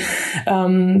wrong, but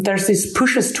there's these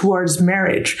pushes towards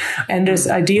marriage. And this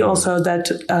idea also that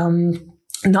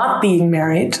not being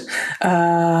married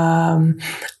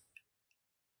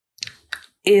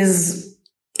is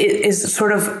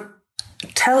sort of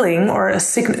telling or a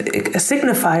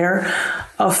signifier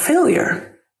of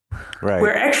failure. Right.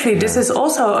 Where actually this is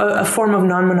also a form of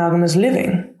non-monogamous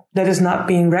living that is not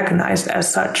being recognized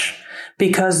as such,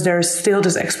 because there's still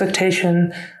this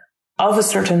expectation of a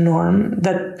certain norm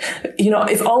that,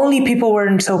 if only people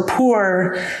weren't so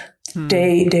poor,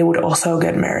 they would also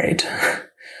get married.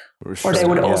 Or they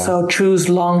would also choose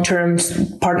long-term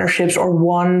partnerships or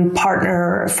one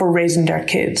partner for raising their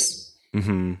kids.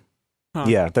 Mm-hmm. Huh.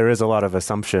 Yeah, there is a lot of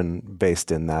assumption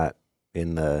based in that,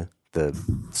 in the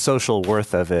social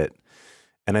worth of it.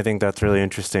 And I think that's really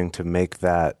interesting to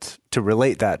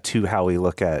relate that to how we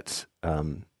look at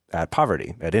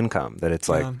poverty, at income, that it's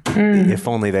like, if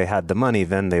only they had the money,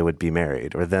 then they would be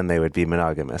married, or then they would be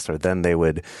monogamous, or then they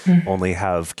would only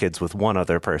have kids with one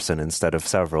other person instead of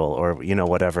several, or,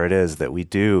 whatever it is that we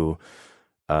do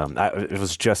It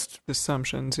was just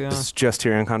assumptions. Yeah, was just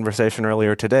hearing a conversation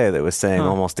earlier today that was saying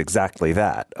almost exactly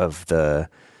that, of the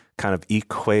kind of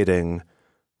equating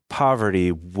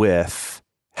poverty with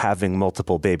having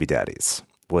multiple baby daddies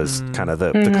was kind of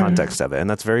the context of it. And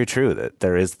that's very true, that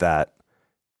there is that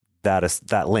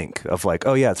link of like,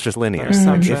 oh yeah, it's just linear.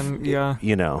 Assumption,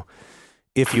 You know,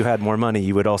 if you had more money,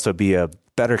 you would also be a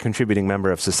better contributing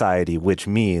member of society, which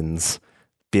means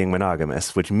being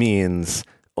monogamous, which means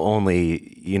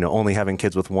only having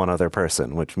kids with one other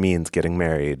person, which means getting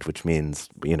married, which means,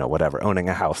 whatever, owning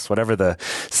a house, whatever the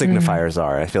signifiers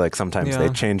are. I feel like sometimes they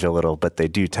change a little, but they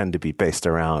do tend to be based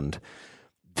around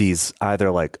these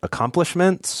either like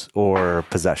accomplishments or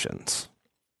possessions.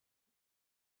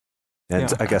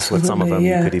 And I guess with some of them,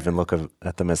 you could even look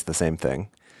at them as the same thing.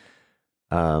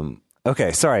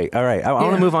 Okay, sorry. All right. I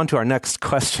want to move on to our next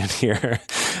question here.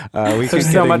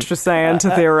 There's so much to say and to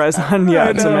theorize on. Yeah,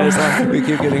 it's amazing. We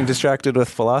keep getting distracted with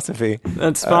philosophy.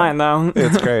 That's fine, though.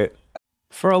 It's great.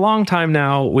 For a long time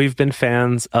now, we've been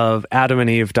fans of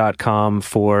adamandeve.com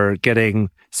for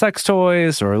getting sex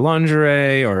toys or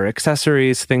lingerie or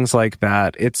accessories, things like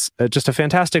that. It's just a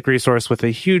fantastic resource with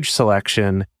a huge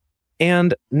selection.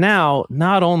 And now,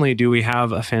 not only do we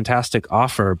have a fantastic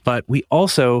offer, but we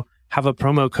also have a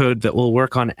promo code that will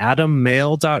work on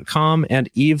adammail.com and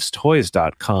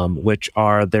evestoys.com, which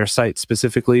are their sites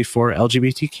specifically for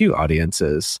LGBTQ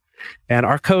audiences. And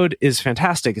our code is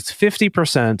fantastic. It's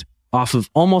 50% off of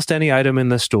almost any item in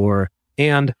the store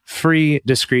and free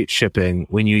discreet shipping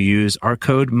when you use our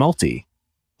code MULTI.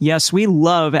 Yes, we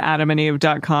love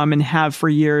adamandeve.com and have for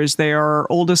years. They are our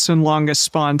oldest and longest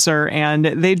sponsor, and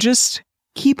they just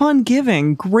keep on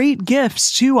giving great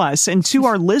gifts to us and to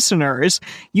our listeners.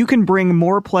 You can bring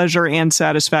more pleasure and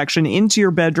satisfaction into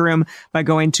your bedroom by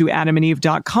going to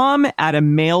adamandeve.com,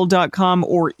 adammail.com,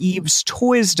 or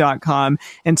evestoys.com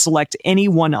and select any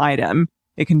one item.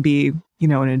 It can be,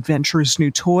 an adventurous new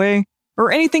toy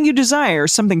or anything you desire,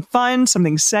 something fun,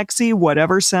 something sexy,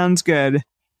 whatever sounds good.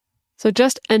 So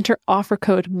just enter offer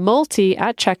code MULTI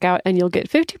at checkout and you'll get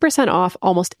 50% off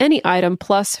almost any item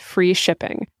plus free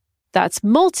shipping. That's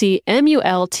MULTI,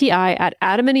 M-U-L-T-I, at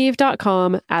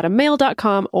adamandeve.com,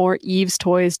 adammail.com, or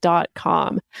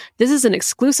evestoys.com. This is an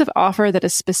exclusive offer that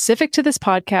is specific to this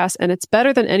podcast, and it's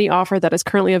better than any offer that is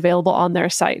currently available on their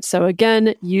site. So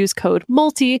again, use code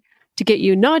MULTI to get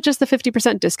you not just the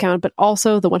 50% discount, but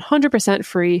also the 100%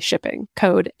 free shipping.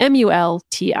 Code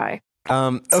MULTI.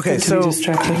 Okay, so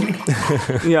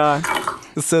yeah.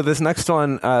 So this next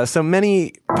one, so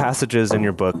many passages in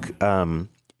your book,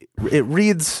 it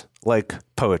reads like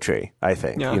poetry, I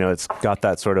think. Yeah. It's got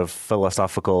that sort of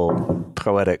philosophical,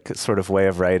 poetic sort of way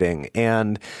of writing.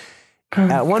 And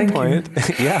at one point,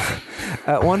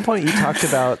 at one point you talked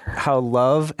about how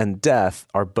love and death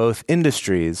are both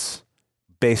industries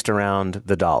based around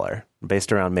the dollar,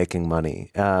 based around making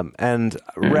money. And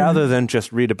rather than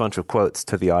just read a bunch of quotes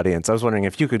to the audience, I was wondering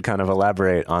if you could kind of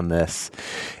elaborate on this.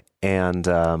 And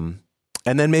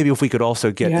then maybe if we could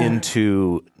also get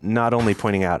into not only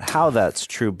pointing out how that's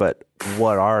true, but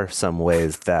what are some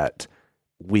ways that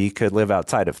we could live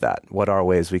outside of that? What are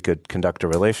ways we could conduct a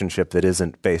relationship that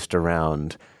isn't based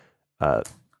around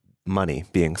money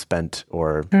being spent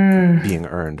or being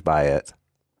earned by it?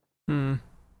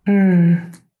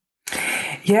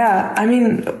 Yeah, I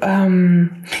mean,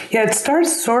 it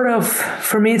starts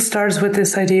for me, it starts with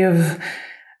this idea of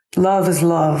love is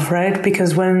love, right?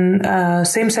 Because when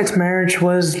same-sex marriage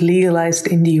was legalized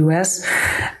in the US,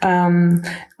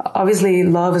 obviously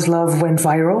love is love went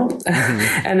viral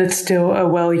and it's still a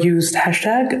well-used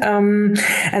hashtag.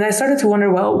 And I started to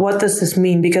wonder, well, what does this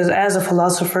mean? Because as a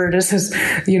philosopher, this is,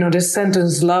 this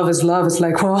sentence, love is love, is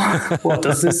like, well, what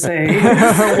does this say?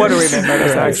 What do we mean by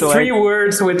this, actually? 3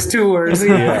 words with 2 words.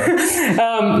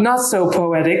 Not so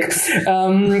poetic.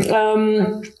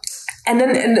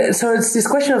 And so it's this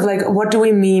question of like, what do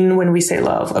we mean when we say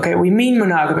love? Okay, we mean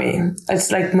monogamy.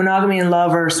 It's like monogamy and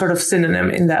love are sort of synonym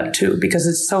in that too, because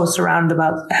it's so surrounded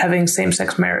about having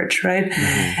same-sex marriage, right?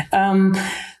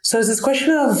 So it's this question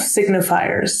of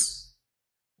signifiers.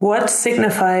 What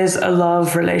signifies a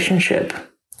love relationship?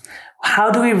 How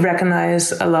do we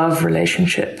recognize a love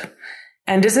relationship?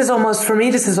 And this is almost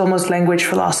language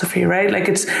philosophy, right? Like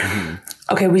it's,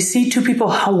 okay, we see 2 people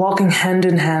walking hand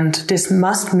in hand. This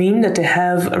must mean that they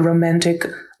have a romantic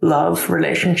love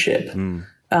relationship.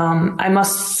 I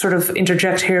must sort of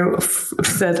interject here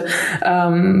that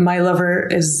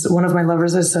one of my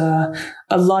lovers is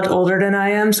a lot older than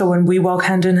I am. So when we walk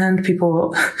hand in hand,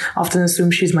 people often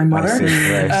assume she's my mother.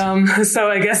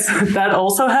 So I guess that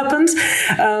also happens.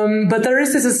 But there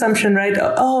is this assumption, right?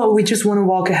 Oh, we just want to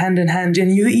walk hand in hand.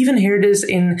 And you even hear this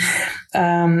in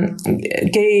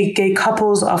gay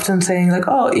couples often saying like,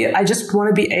 oh, yeah, I just want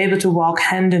to be able to walk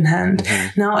hand in hand.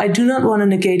 Now, I do not want to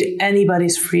negate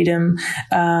anybody's freedom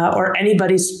or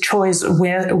anybody's choice,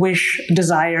 wish,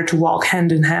 desire to walk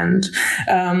hand in hand.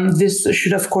 This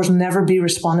should, of course, never be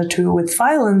responded to with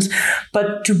violence,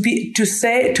 but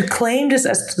to claim this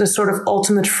as the sort of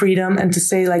ultimate freedom and to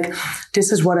say like,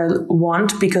 this is what I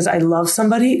want because I love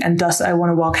somebody and thus I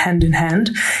want to walk hand in hand,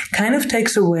 kind of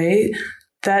takes away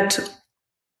that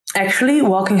actually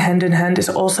walking hand in hand is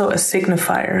also a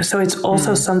signifier. So it's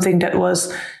also something that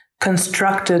was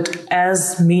constructed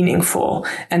as meaningful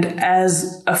and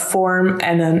as a form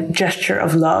and a gesture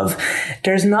of love.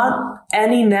 There's not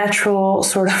any natural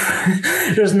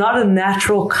there's not a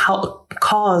natural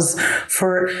cause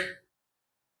for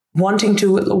wanting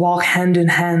to walk hand in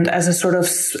hand as a sort of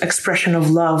expression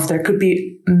of love. There could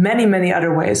be many, many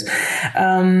other ways.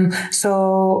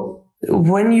 So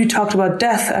when you talked about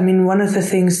death, I mean, one of the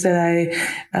things that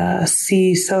I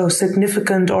see so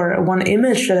significant, or one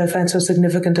image that I find so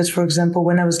significant is, for example,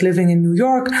 when I was living in New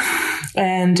York,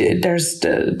 and there's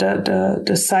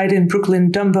the site in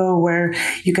Brooklyn, Dumbo, where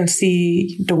you can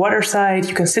see the water side,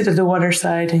 you can sit at the water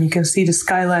side, and you can see the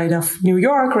skyline of New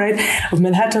York, right, of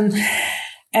Manhattan.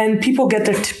 And people get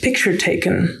their picture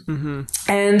taken. Mm-hmm.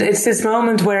 And it's this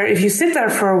moment where if you sit there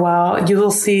for a while, you will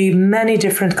see many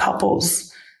different couples.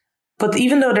 But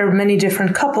even though there are many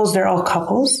different couples, they're all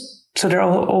couples. So they're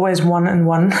always one and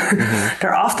one. Mm-hmm.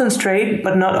 They're often straight,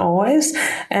 but not always.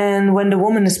 And when the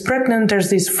woman is pregnant, there's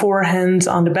these 4 hands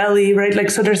on the belly, right? Like,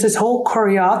 so there's this whole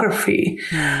choreography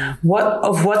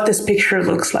of what this picture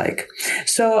looks like.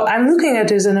 So I'm looking at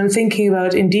this and I'm thinking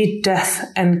about indeed death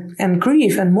and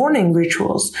grief and mourning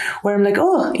rituals, where I'm like,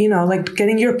 oh, like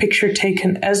getting your picture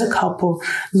taken as a couple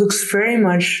looks very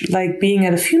much like being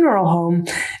at a funeral home.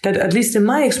 That, at least in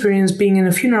my experience, being in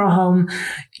a funeral home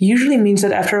usually means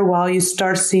that after a while you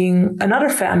start seeing another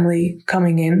family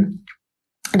coming in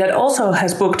that also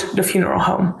has booked the funeral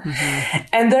home. Mm-hmm.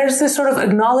 And there's this sort of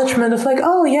acknowledgement of like,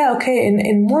 oh yeah, okay,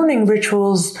 in mourning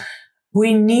rituals,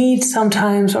 we need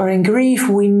sometimes, or in grief,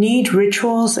 we need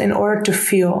rituals in order to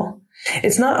feel.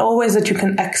 It's not always that you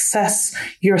can access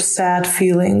your sad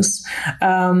feelings.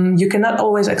 You cannot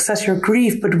always access your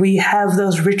grief, but we have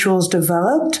those rituals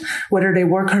developed, whether they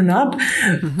work or not,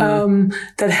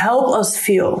 that help us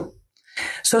feel.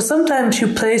 So sometimes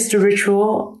you place the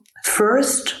ritual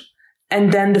first,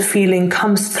 and then the feeling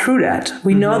comes through that.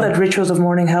 We know that rituals of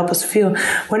mourning help us feel.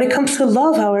 When it comes to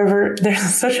love, however, there's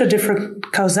such a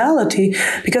different causality,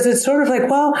 because it's sort of like,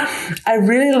 well, I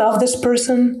really love this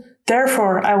person.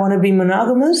 Therefore, I want to be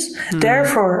monogamous.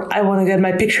 Therefore, I want to get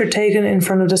my picture taken in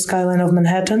front of the skyline of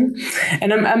Manhattan.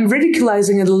 And I'm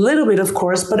ridiculizing it a little bit, of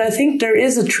course, but I think there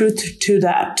is a truth to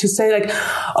that, to say like,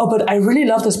 oh, but I really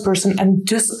love this person and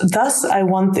just thus I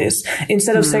want this,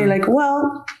 instead of saying like,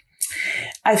 well,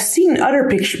 I've seen other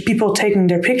people taking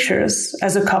their pictures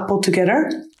as a couple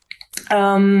together.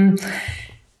 And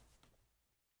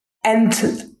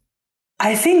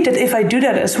I think that if I do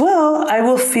that as well, I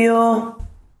will feel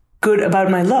good about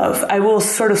my love. I will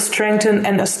sort of strengthen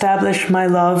and establish my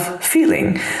love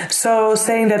feeling. So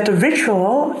saying that the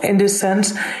ritual, in this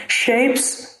sense,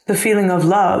 shapes the feeling of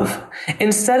love,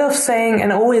 instead of saying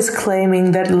and always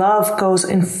claiming that love goes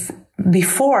in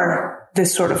before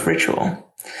this sort of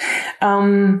ritual.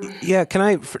 Yeah, can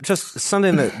I just,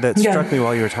 something that struck me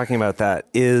while you were talking about that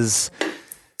is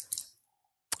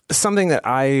something that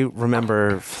I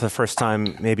remember for the first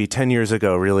time maybe 10 years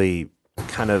ago, really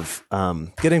kind of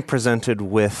getting presented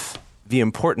with the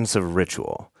importance of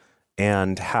ritual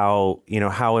and how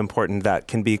important that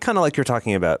can be, kind of like you're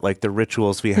talking about, like the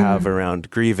rituals we have around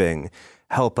grieving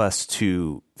help us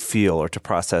to feel or to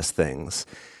process things.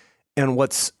 And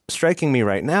what's striking me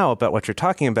right now about what you're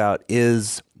talking about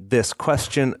is this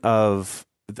question of,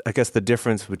 I guess, the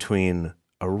difference between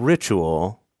a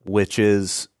ritual, which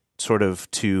is sort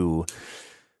of to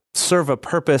serve a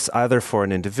purpose either for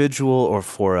an individual or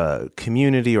for a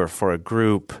community or for a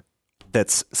group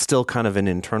that's still kind of an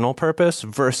internal purpose,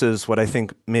 versus what I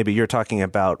think maybe you're talking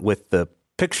about with the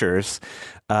pictures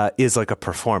is like a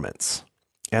performance.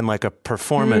 And like a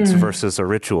performance versus a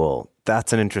ritual,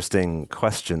 that's an interesting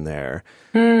question there.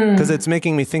 Because it's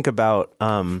making me think about,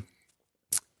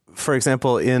 for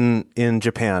example, in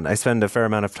Japan, I spend a fair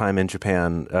amount of time in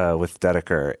Japan with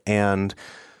Dedeker, and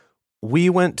we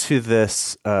went to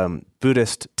this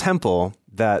Buddhist temple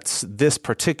this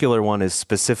particular one is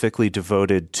specifically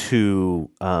devoted to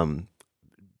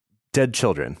dead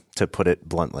children, to put it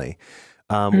bluntly.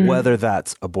 Whether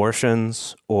that's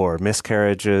abortions or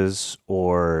miscarriages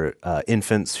or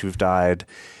infants who've died.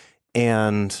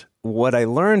 And what I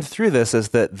learned through this is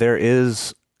that there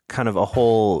is kind of a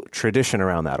whole tradition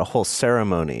around that, a whole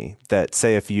ceremony that,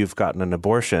 say, if you've gotten an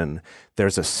abortion,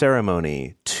 there's a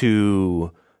ceremony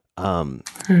to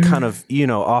kind of,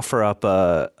 offer up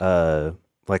a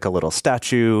like a little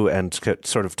statue and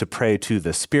sort of to pray to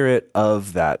the spirit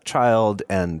of that child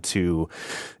and to,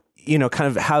 kind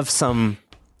of have some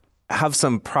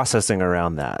processing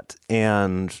around that.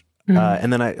 And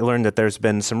then I learned that there's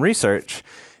been some research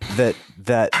that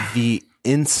the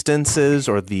instances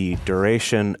or the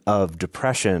duration of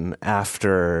depression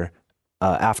after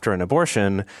an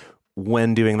abortion,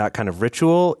 when doing that kind of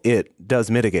ritual, it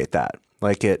does mitigate that.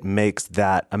 Like, it makes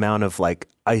that amount of like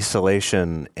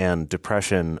isolation and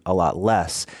depression a lot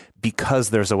less because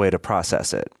there's a way to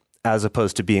process it, as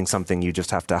opposed to being something you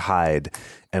just have to hide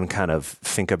and kind of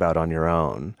think about on your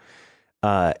own.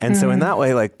 And so in that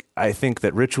way, like, I think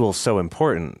that ritual is so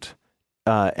important.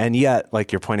 And yet,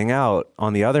 like you're pointing out,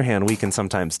 on the other hand, we can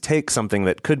sometimes take something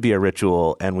that could be a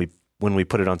ritual and when we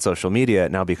put it on social media,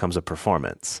 it now becomes a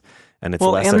performance. And it's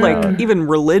less about... like even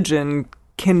religion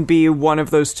can be one of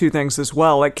those two things as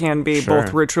well. It can be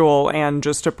both ritual and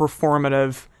just a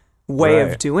performative way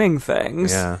of doing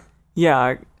things. Yeah.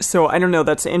 Yeah. So I don't know.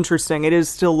 That's interesting. It is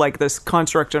still like this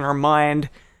construct in our mind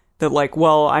that like,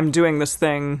 well, I'm doing this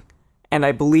thing and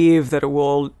I believe that it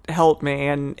will help me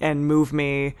and move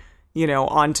me,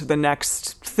 onto the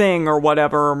next thing or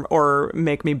whatever, or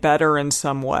make me better in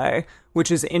some way,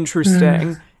 which is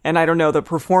interesting. And I don't know, the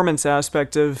performance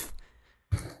aspect of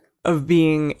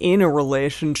being in a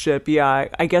relationship,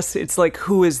 I guess it's like,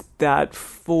 who is that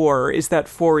for? Is that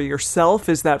for yourself?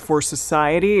 Is that for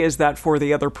society? Is that for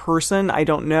the other person? I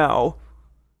don't know.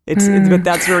 But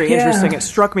that's very interesting. It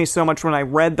struck me so much when I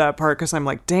read that part because I'm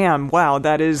like, damn, wow,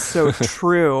 that is so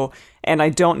true. And I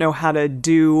don't know how to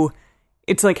do.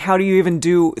 It's like, how do you even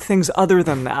do things other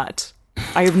than that?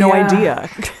 I have no idea.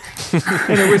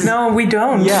 And it was, no, we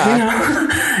don't.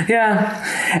 Yeah.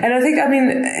 Yeah. And I think,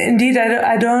 indeed,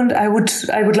 I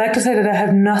would like to say that I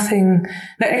have nothing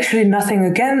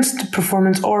against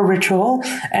performance or ritual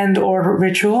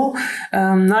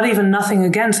not even nothing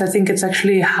against. I think it's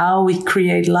actually how we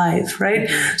create life, right?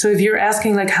 So if you're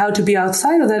asking like how to be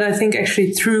outside of that, I think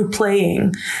actually through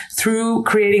playing, through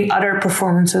creating other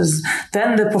performances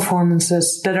than the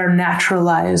performances that are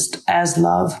naturalized as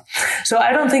love. So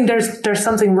I don't think there's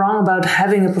something wrong about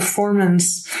having a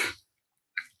performance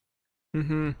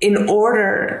in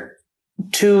order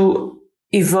to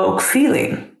evoke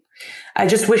feeling. I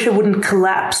just wish it wouldn't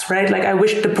collapse, right? Like, I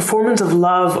wish the performance of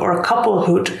love or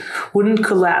couplehood wouldn't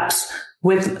collapse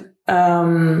with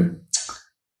saying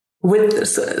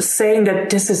that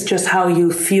this is just how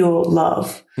you feel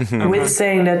love, with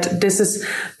saying that this is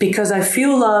because I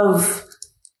feel love,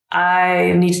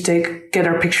 I need to get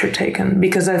our picture taken.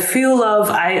 Because I feel love,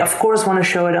 I of course want to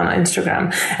show it on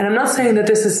Instagram. And I'm not saying that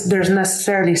there's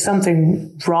necessarily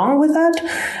something wrong with that.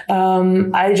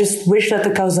 I just wish that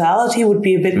the causality would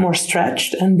be a bit more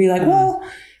stretched and be like, well,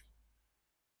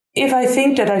 if I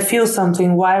think that I feel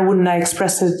something, why wouldn't I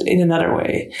express it in another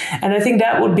way? And I think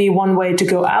that would be one way to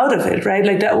go out of it, right?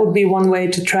 Like, that would be one way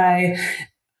to try.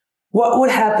 What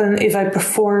would happen if I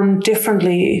perform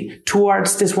differently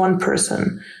towards this one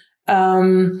person?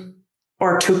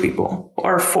 Or two people,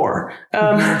 or four.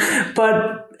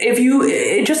 But if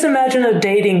you just imagine a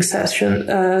dating session,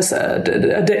 a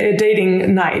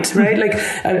dating night, right? Like,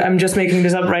 I'm just making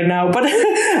this up right now, but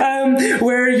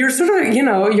where you're sort of,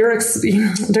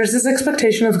 there's this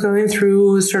expectation of going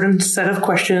through a certain set of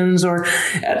questions, or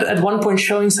at one point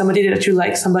showing somebody that you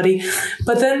like somebody,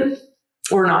 but then,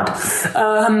 or not.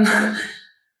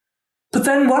 But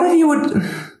then what if you would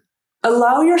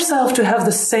allow yourself to have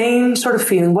the same sort of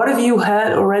feeling? What if you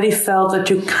had already felt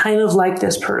that you kind of like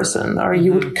this person, or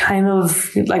you would kind of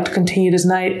like to continue this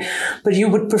night, but you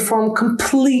would perform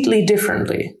completely different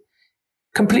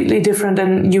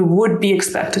than you would be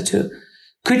expected to?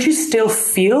 Could you still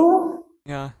feel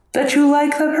that you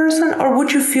like that person, or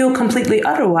would you feel completely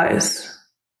otherwise?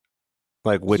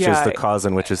 Like, which is the cause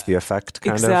and which is the effect,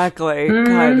 kind of? Exactly.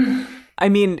 God. I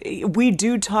mean, we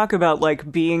do talk about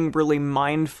like being really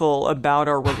mindful about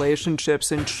our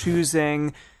relationships and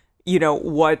choosing,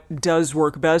 what does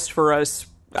work best for us,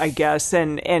 I guess,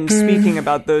 and speaking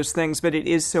about those things. But it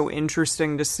is so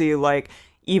interesting to see, like,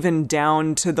 even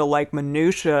down to the like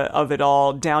minutia of it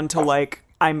all, down to like,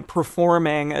 I'm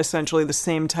performing essentially the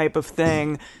same type of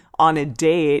thing on a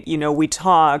date. We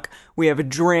talk, we have a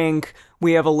drink,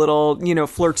 we have a little,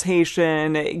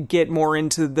 flirtation, get more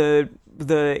into the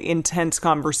intense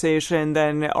conversation.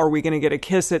 Then, are we going to get a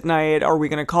kiss at night? Are we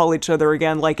going to call each other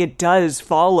again? Like, it does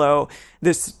follow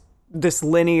this this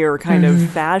linear kind of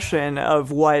fashion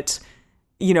of what,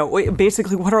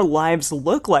 basically what our lives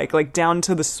look like down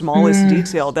to the smallest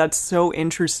detail. That's so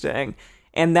interesting.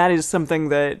 And that is something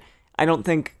that I don't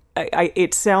think,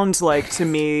 it sounds like to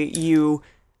me you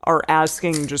are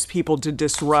asking just people to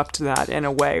disrupt that in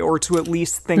a way, or to at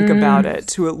least think about it,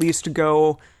 to at least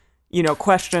go,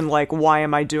 question like, why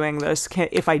am I doing this?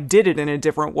 If I did it in a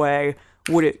different way,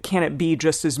 can it be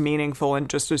just as meaningful and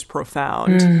just as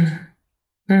profound?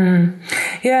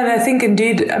 Yeah, and I think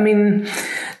indeed,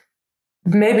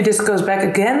 maybe this goes back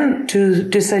again to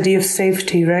this idea of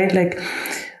safety, right? Like,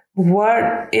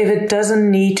 what if it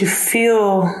doesn't need to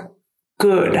feel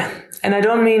good? And I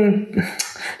don't mean,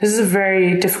 this is a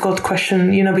very difficult question,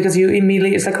 because you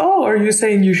immediately, it's like, oh, are you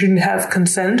saying you shouldn't have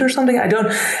consent or something? I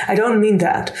don't mean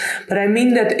that, but I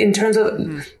mean that in terms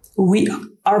of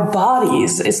our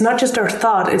bodies, it's not just our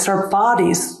thought, it's our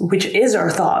bodies, which is our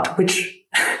thought, which,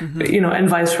 and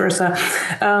vice versa,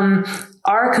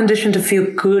 are conditioned to feel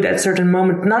good at certain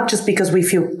moment, not just because we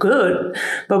feel good,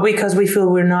 but because we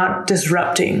feel we're not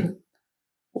disrupting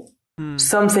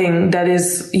something that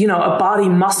is, a body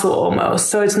muscle almost.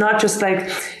 So it's not just like,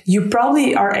 you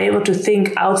probably are able to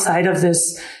think outside of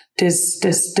this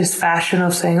fashion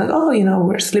of saying like, oh,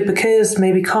 we're slip a kiss,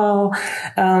 maybe call.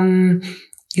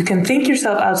 You can think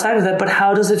yourself outside of that, but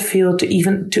how does it feel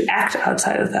to act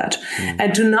outside of that?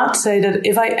 And to not say that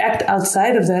if I act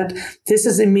outside of that, this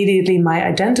is immediately my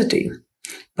identity.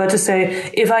 But to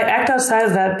say, if I act outside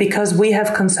of that because we have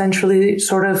consensually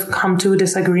sort of come to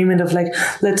this agreement of like,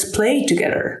 let's play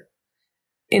together.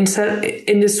 Instead,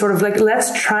 in this sort of like,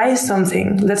 let's try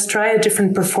something. Let's try a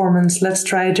different performance. Let's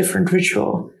try a different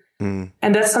ritual. And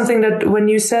that's something that when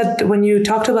you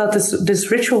talked about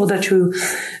this ritual that you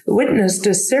witnessed,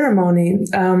 this ceremony,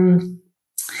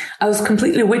 I was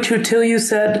completely with you till you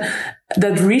said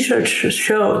that research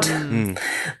showed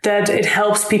that it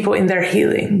helps people in their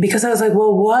healing. Because I was like,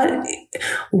 well,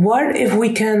 what if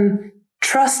we can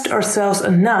trust ourselves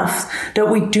enough that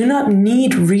we do not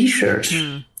need research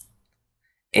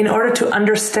in order to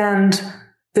understand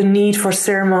the need for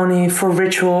ceremony, for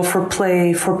ritual, for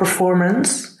play, for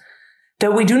performance?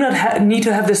 That we do not need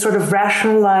to have this sort of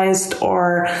rationalized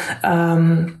or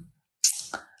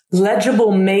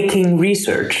legible making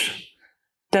research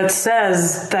that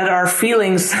says that our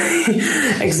feelings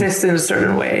exist in a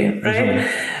certain way, right?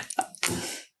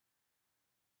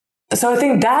 So I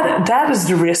think that is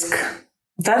the risk.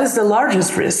 That is the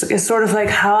largest risk. It's sort of like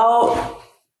how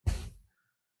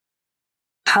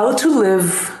to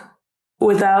live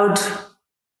without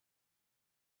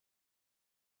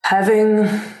having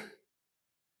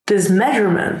this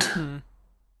measurement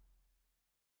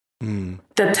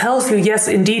that tells you, yes,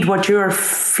 indeed, what you're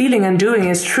feeling and doing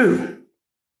is true.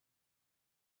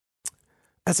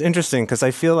 That's interesting, because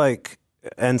I feel like,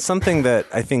 and something that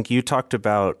I think you talked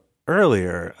about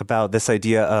earlier, about this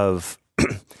idea of,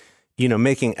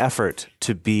 making effort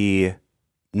to be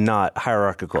not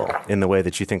hierarchical in the way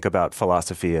that you think about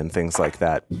philosophy and things like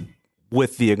that,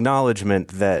 with the acknowledgement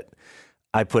that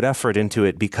I put effort into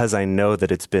it because I know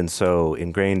that it's been so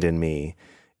ingrained in me,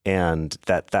 and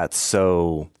that's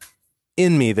so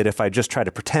in me that if I just try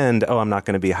to pretend, I'm not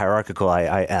going to be hierarchical,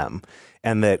 I am.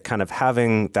 And that kind of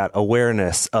having that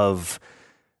awareness of,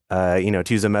 to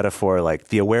use a metaphor, like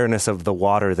the awareness of the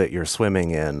water that you're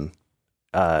swimming in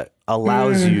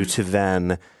allows you to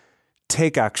then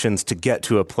take actions to get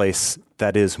to a place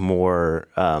that is more,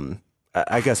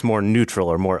 more neutral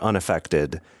or more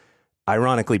unaffected,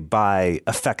 ironically, by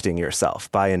affecting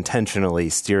yourself, by intentionally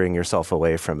steering yourself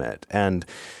away from it. And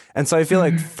so I feel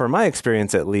like, for my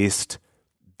experience at least,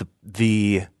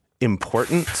 the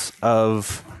importance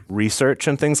of research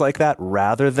and things like that,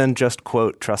 rather than just,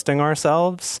 quote, trusting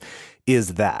ourselves,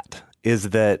 is that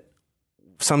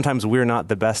sometimes we're not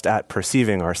the best at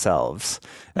perceiving ourselves.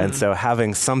 And so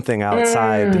having something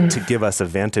outside to give us a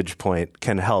vantage point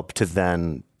can help to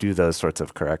then do those sorts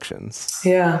of corrections.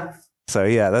 Yeah. So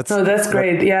yeah, that's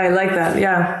great. Yeah, I like that.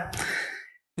 Yeah.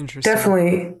 Interesting.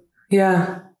 Definitely.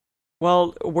 Yeah.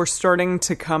 Well, we're starting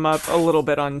to come up a little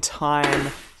bit on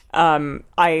time.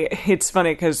 It's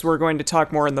funny because we're going to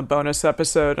talk more in the bonus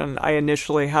episode, and I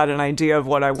initially had an idea of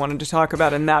what I wanted to talk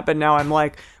about in that, but now I'm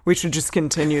like, we should just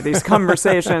continue these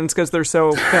conversations because they're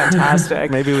so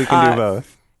fantastic. Maybe we can do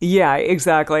both. Yeah,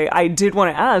 exactly. I did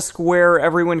want to ask where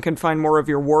everyone can find more of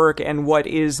your work and what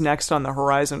is next on the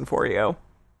horizon for you.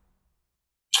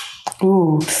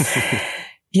 Ooh.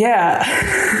 Yeah.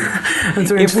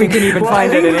 If we can even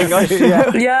find it in English.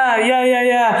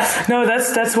 Yeah. No,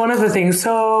 that's one of the things.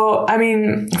 So, I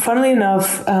mean, funnily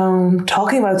enough,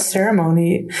 talking about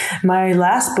ceremony, my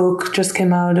last book just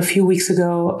came out a few weeks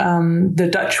ago, the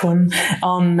Dutch one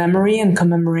on memory and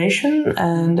commemoration,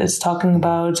 and it's talking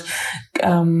about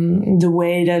the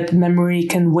way that memory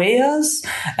can weigh us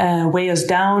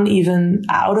down, even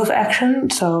out of action.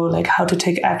 So like how to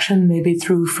take action, maybe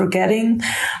through forgetting.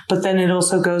 But then it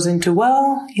also goes into,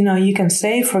 well, you can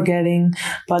say forgetting,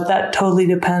 but that totally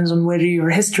depends on whether your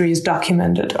history is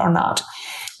documented or not.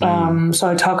 So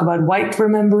I talk about white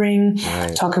remembering,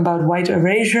 talk about white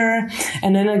erasure,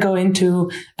 and then I go into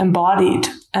embodied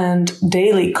and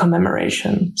daily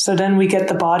commemoration. So then we get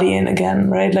the body in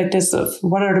again, right? Like this of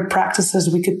what are the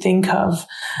practices we could think of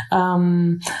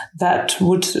that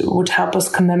would help us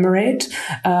commemorate.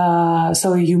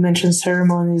 So you mentioned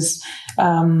ceremonies.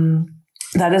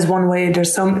 That is one way.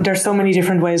 There's so many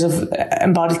different ways of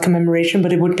embodied commemoration,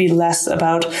 but it would be less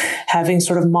about having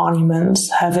sort of monuments,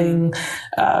 having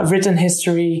written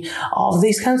history, all of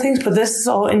these kind of things. But this is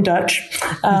all in Dutch.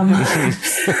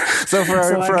 So for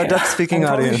our Dutch-speaking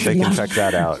audience, they can check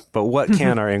that out. But what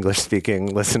can our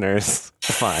English-speaking listeners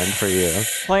find for you?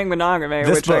 Playing Monogamy.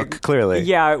 This book, clearly.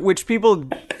 Yeah, which people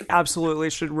absolutely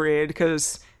should read,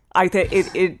 because I think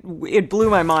it blew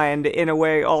my mind in a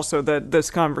way. Also, that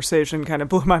this conversation kind of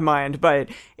blew my mind, but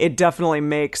it definitely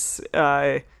makes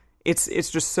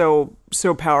it's just so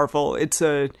powerful. It's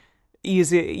a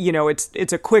easy,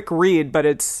 it's a quick read,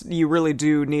 but you really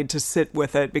do need to sit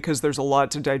with it because there's a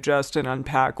lot to digest and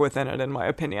unpack within it, in my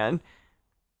opinion.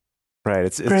 Right,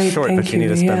 it's short, but you need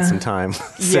to spend some time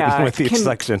sitting with each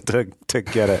section to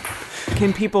get it.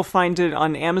 Can people find it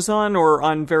on Amazon or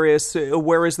on various?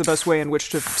 Where is the best way in which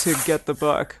to get the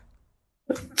book?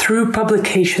 Through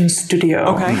Publication Studio.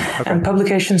 Okay. And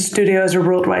Publication Studio is a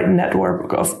worldwide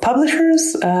network of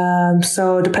publishers.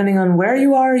 So depending on where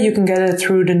you are, you can get it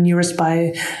through the nearest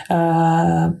by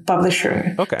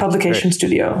publisher. Okay. Publication Great.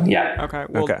 Studio. Yeah. Okay.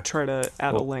 We'll try to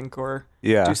add a link or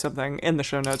do something in the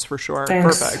show notes for sure.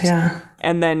 Thanks. Perfect. Yeah.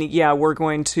 And then, we're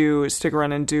going to stick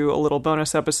around and do a little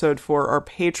bonus episode for our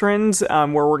patrons, where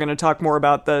we're going to talk more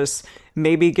about this,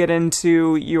 maybe get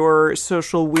into your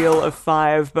social wheel of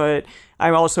 5, but I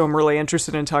also am really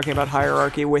interested in talking about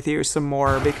hierarchy with you some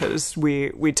more, because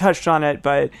we touched on it,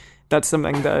 but that's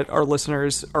something that our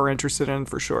listeners are interested in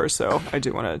for sure. So I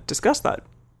do want to discuss that.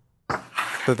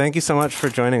 So thank you so much for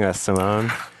joining us,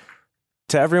 Simone.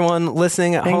 To everyone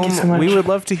listening at home, we would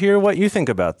love to hear what you think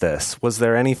about this. Was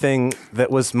there anything that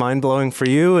was mind-blowing for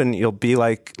you? And you'll be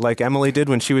like Emily did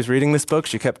when she was reading this book.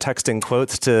 She kept texting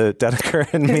quotes to Dedeker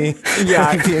and me.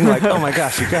 Being like, oh my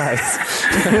gosh, you guys.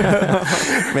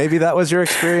 Maybe that was your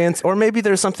experience. Or maybe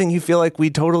there's something you feel like we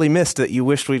totally missed that you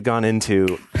wished we'd gone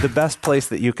into. The best place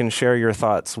that you can share your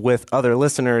thoughts with other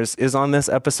listeners is on this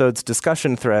episode's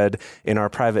discussion thread in our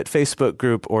private Facebook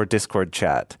group or Discord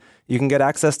chat. You can get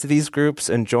access to these groups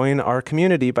and join our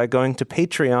community by going to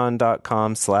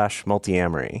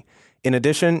patreon.com/multiamory. In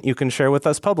addition, you can share with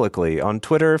us publicly on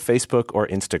Twitter, Facebook, or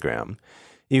Instagram.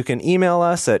 You can email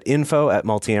us at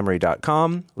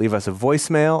info@multiamory.com, leave us a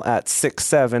voicemail at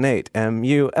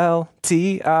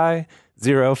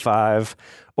 678-MULTI-05,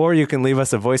 or you can leave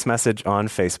us a voice message on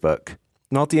Facebook.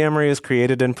 Multiamory is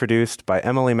created and produced by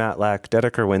Emily Matlack,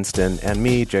 Dedeker Winston, and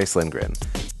me, Jace Lindgren.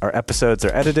 Our episodes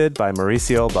are edited by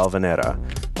Mauricio Balvanera.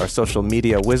 Our social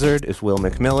media wizard is Will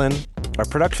McMillan. Our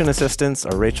production assistants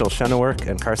are Rachel Shennewerk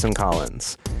and Carson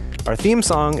Collins. Our theme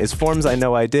song is Forms I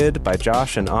Know I Did by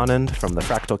Josh and Anand from the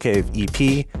Fractal Cave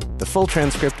EP. The full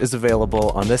transcript is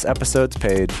available on this episode's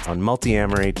page on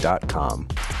multiamory.com.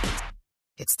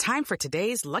 It's time for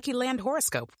today's Lucky Land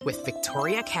horoscope with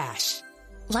Victoria Cash.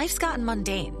 Life's gotten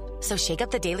mundane, so shake up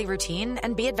the daily routine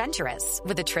and be adventurous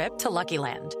with a trip to Lucky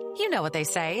Land. You know what they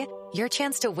say, your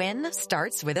chance to win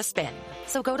starts with a spin.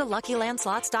 So go to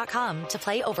LuckyLandSlots.com to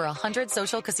play over 100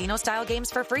 social casino-style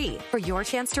games for free for your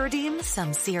chance to redeem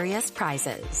some serious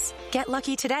prizes. Get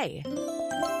lucky today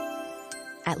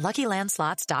at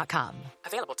LuckyLandSlots.com.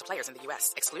 Available to players in the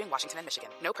U.S., excluding Washington and Michigan.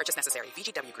 No purchase necessary.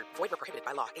 VGW Group. Void where prohibited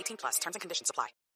by law. 18+. Terms and conditions apply.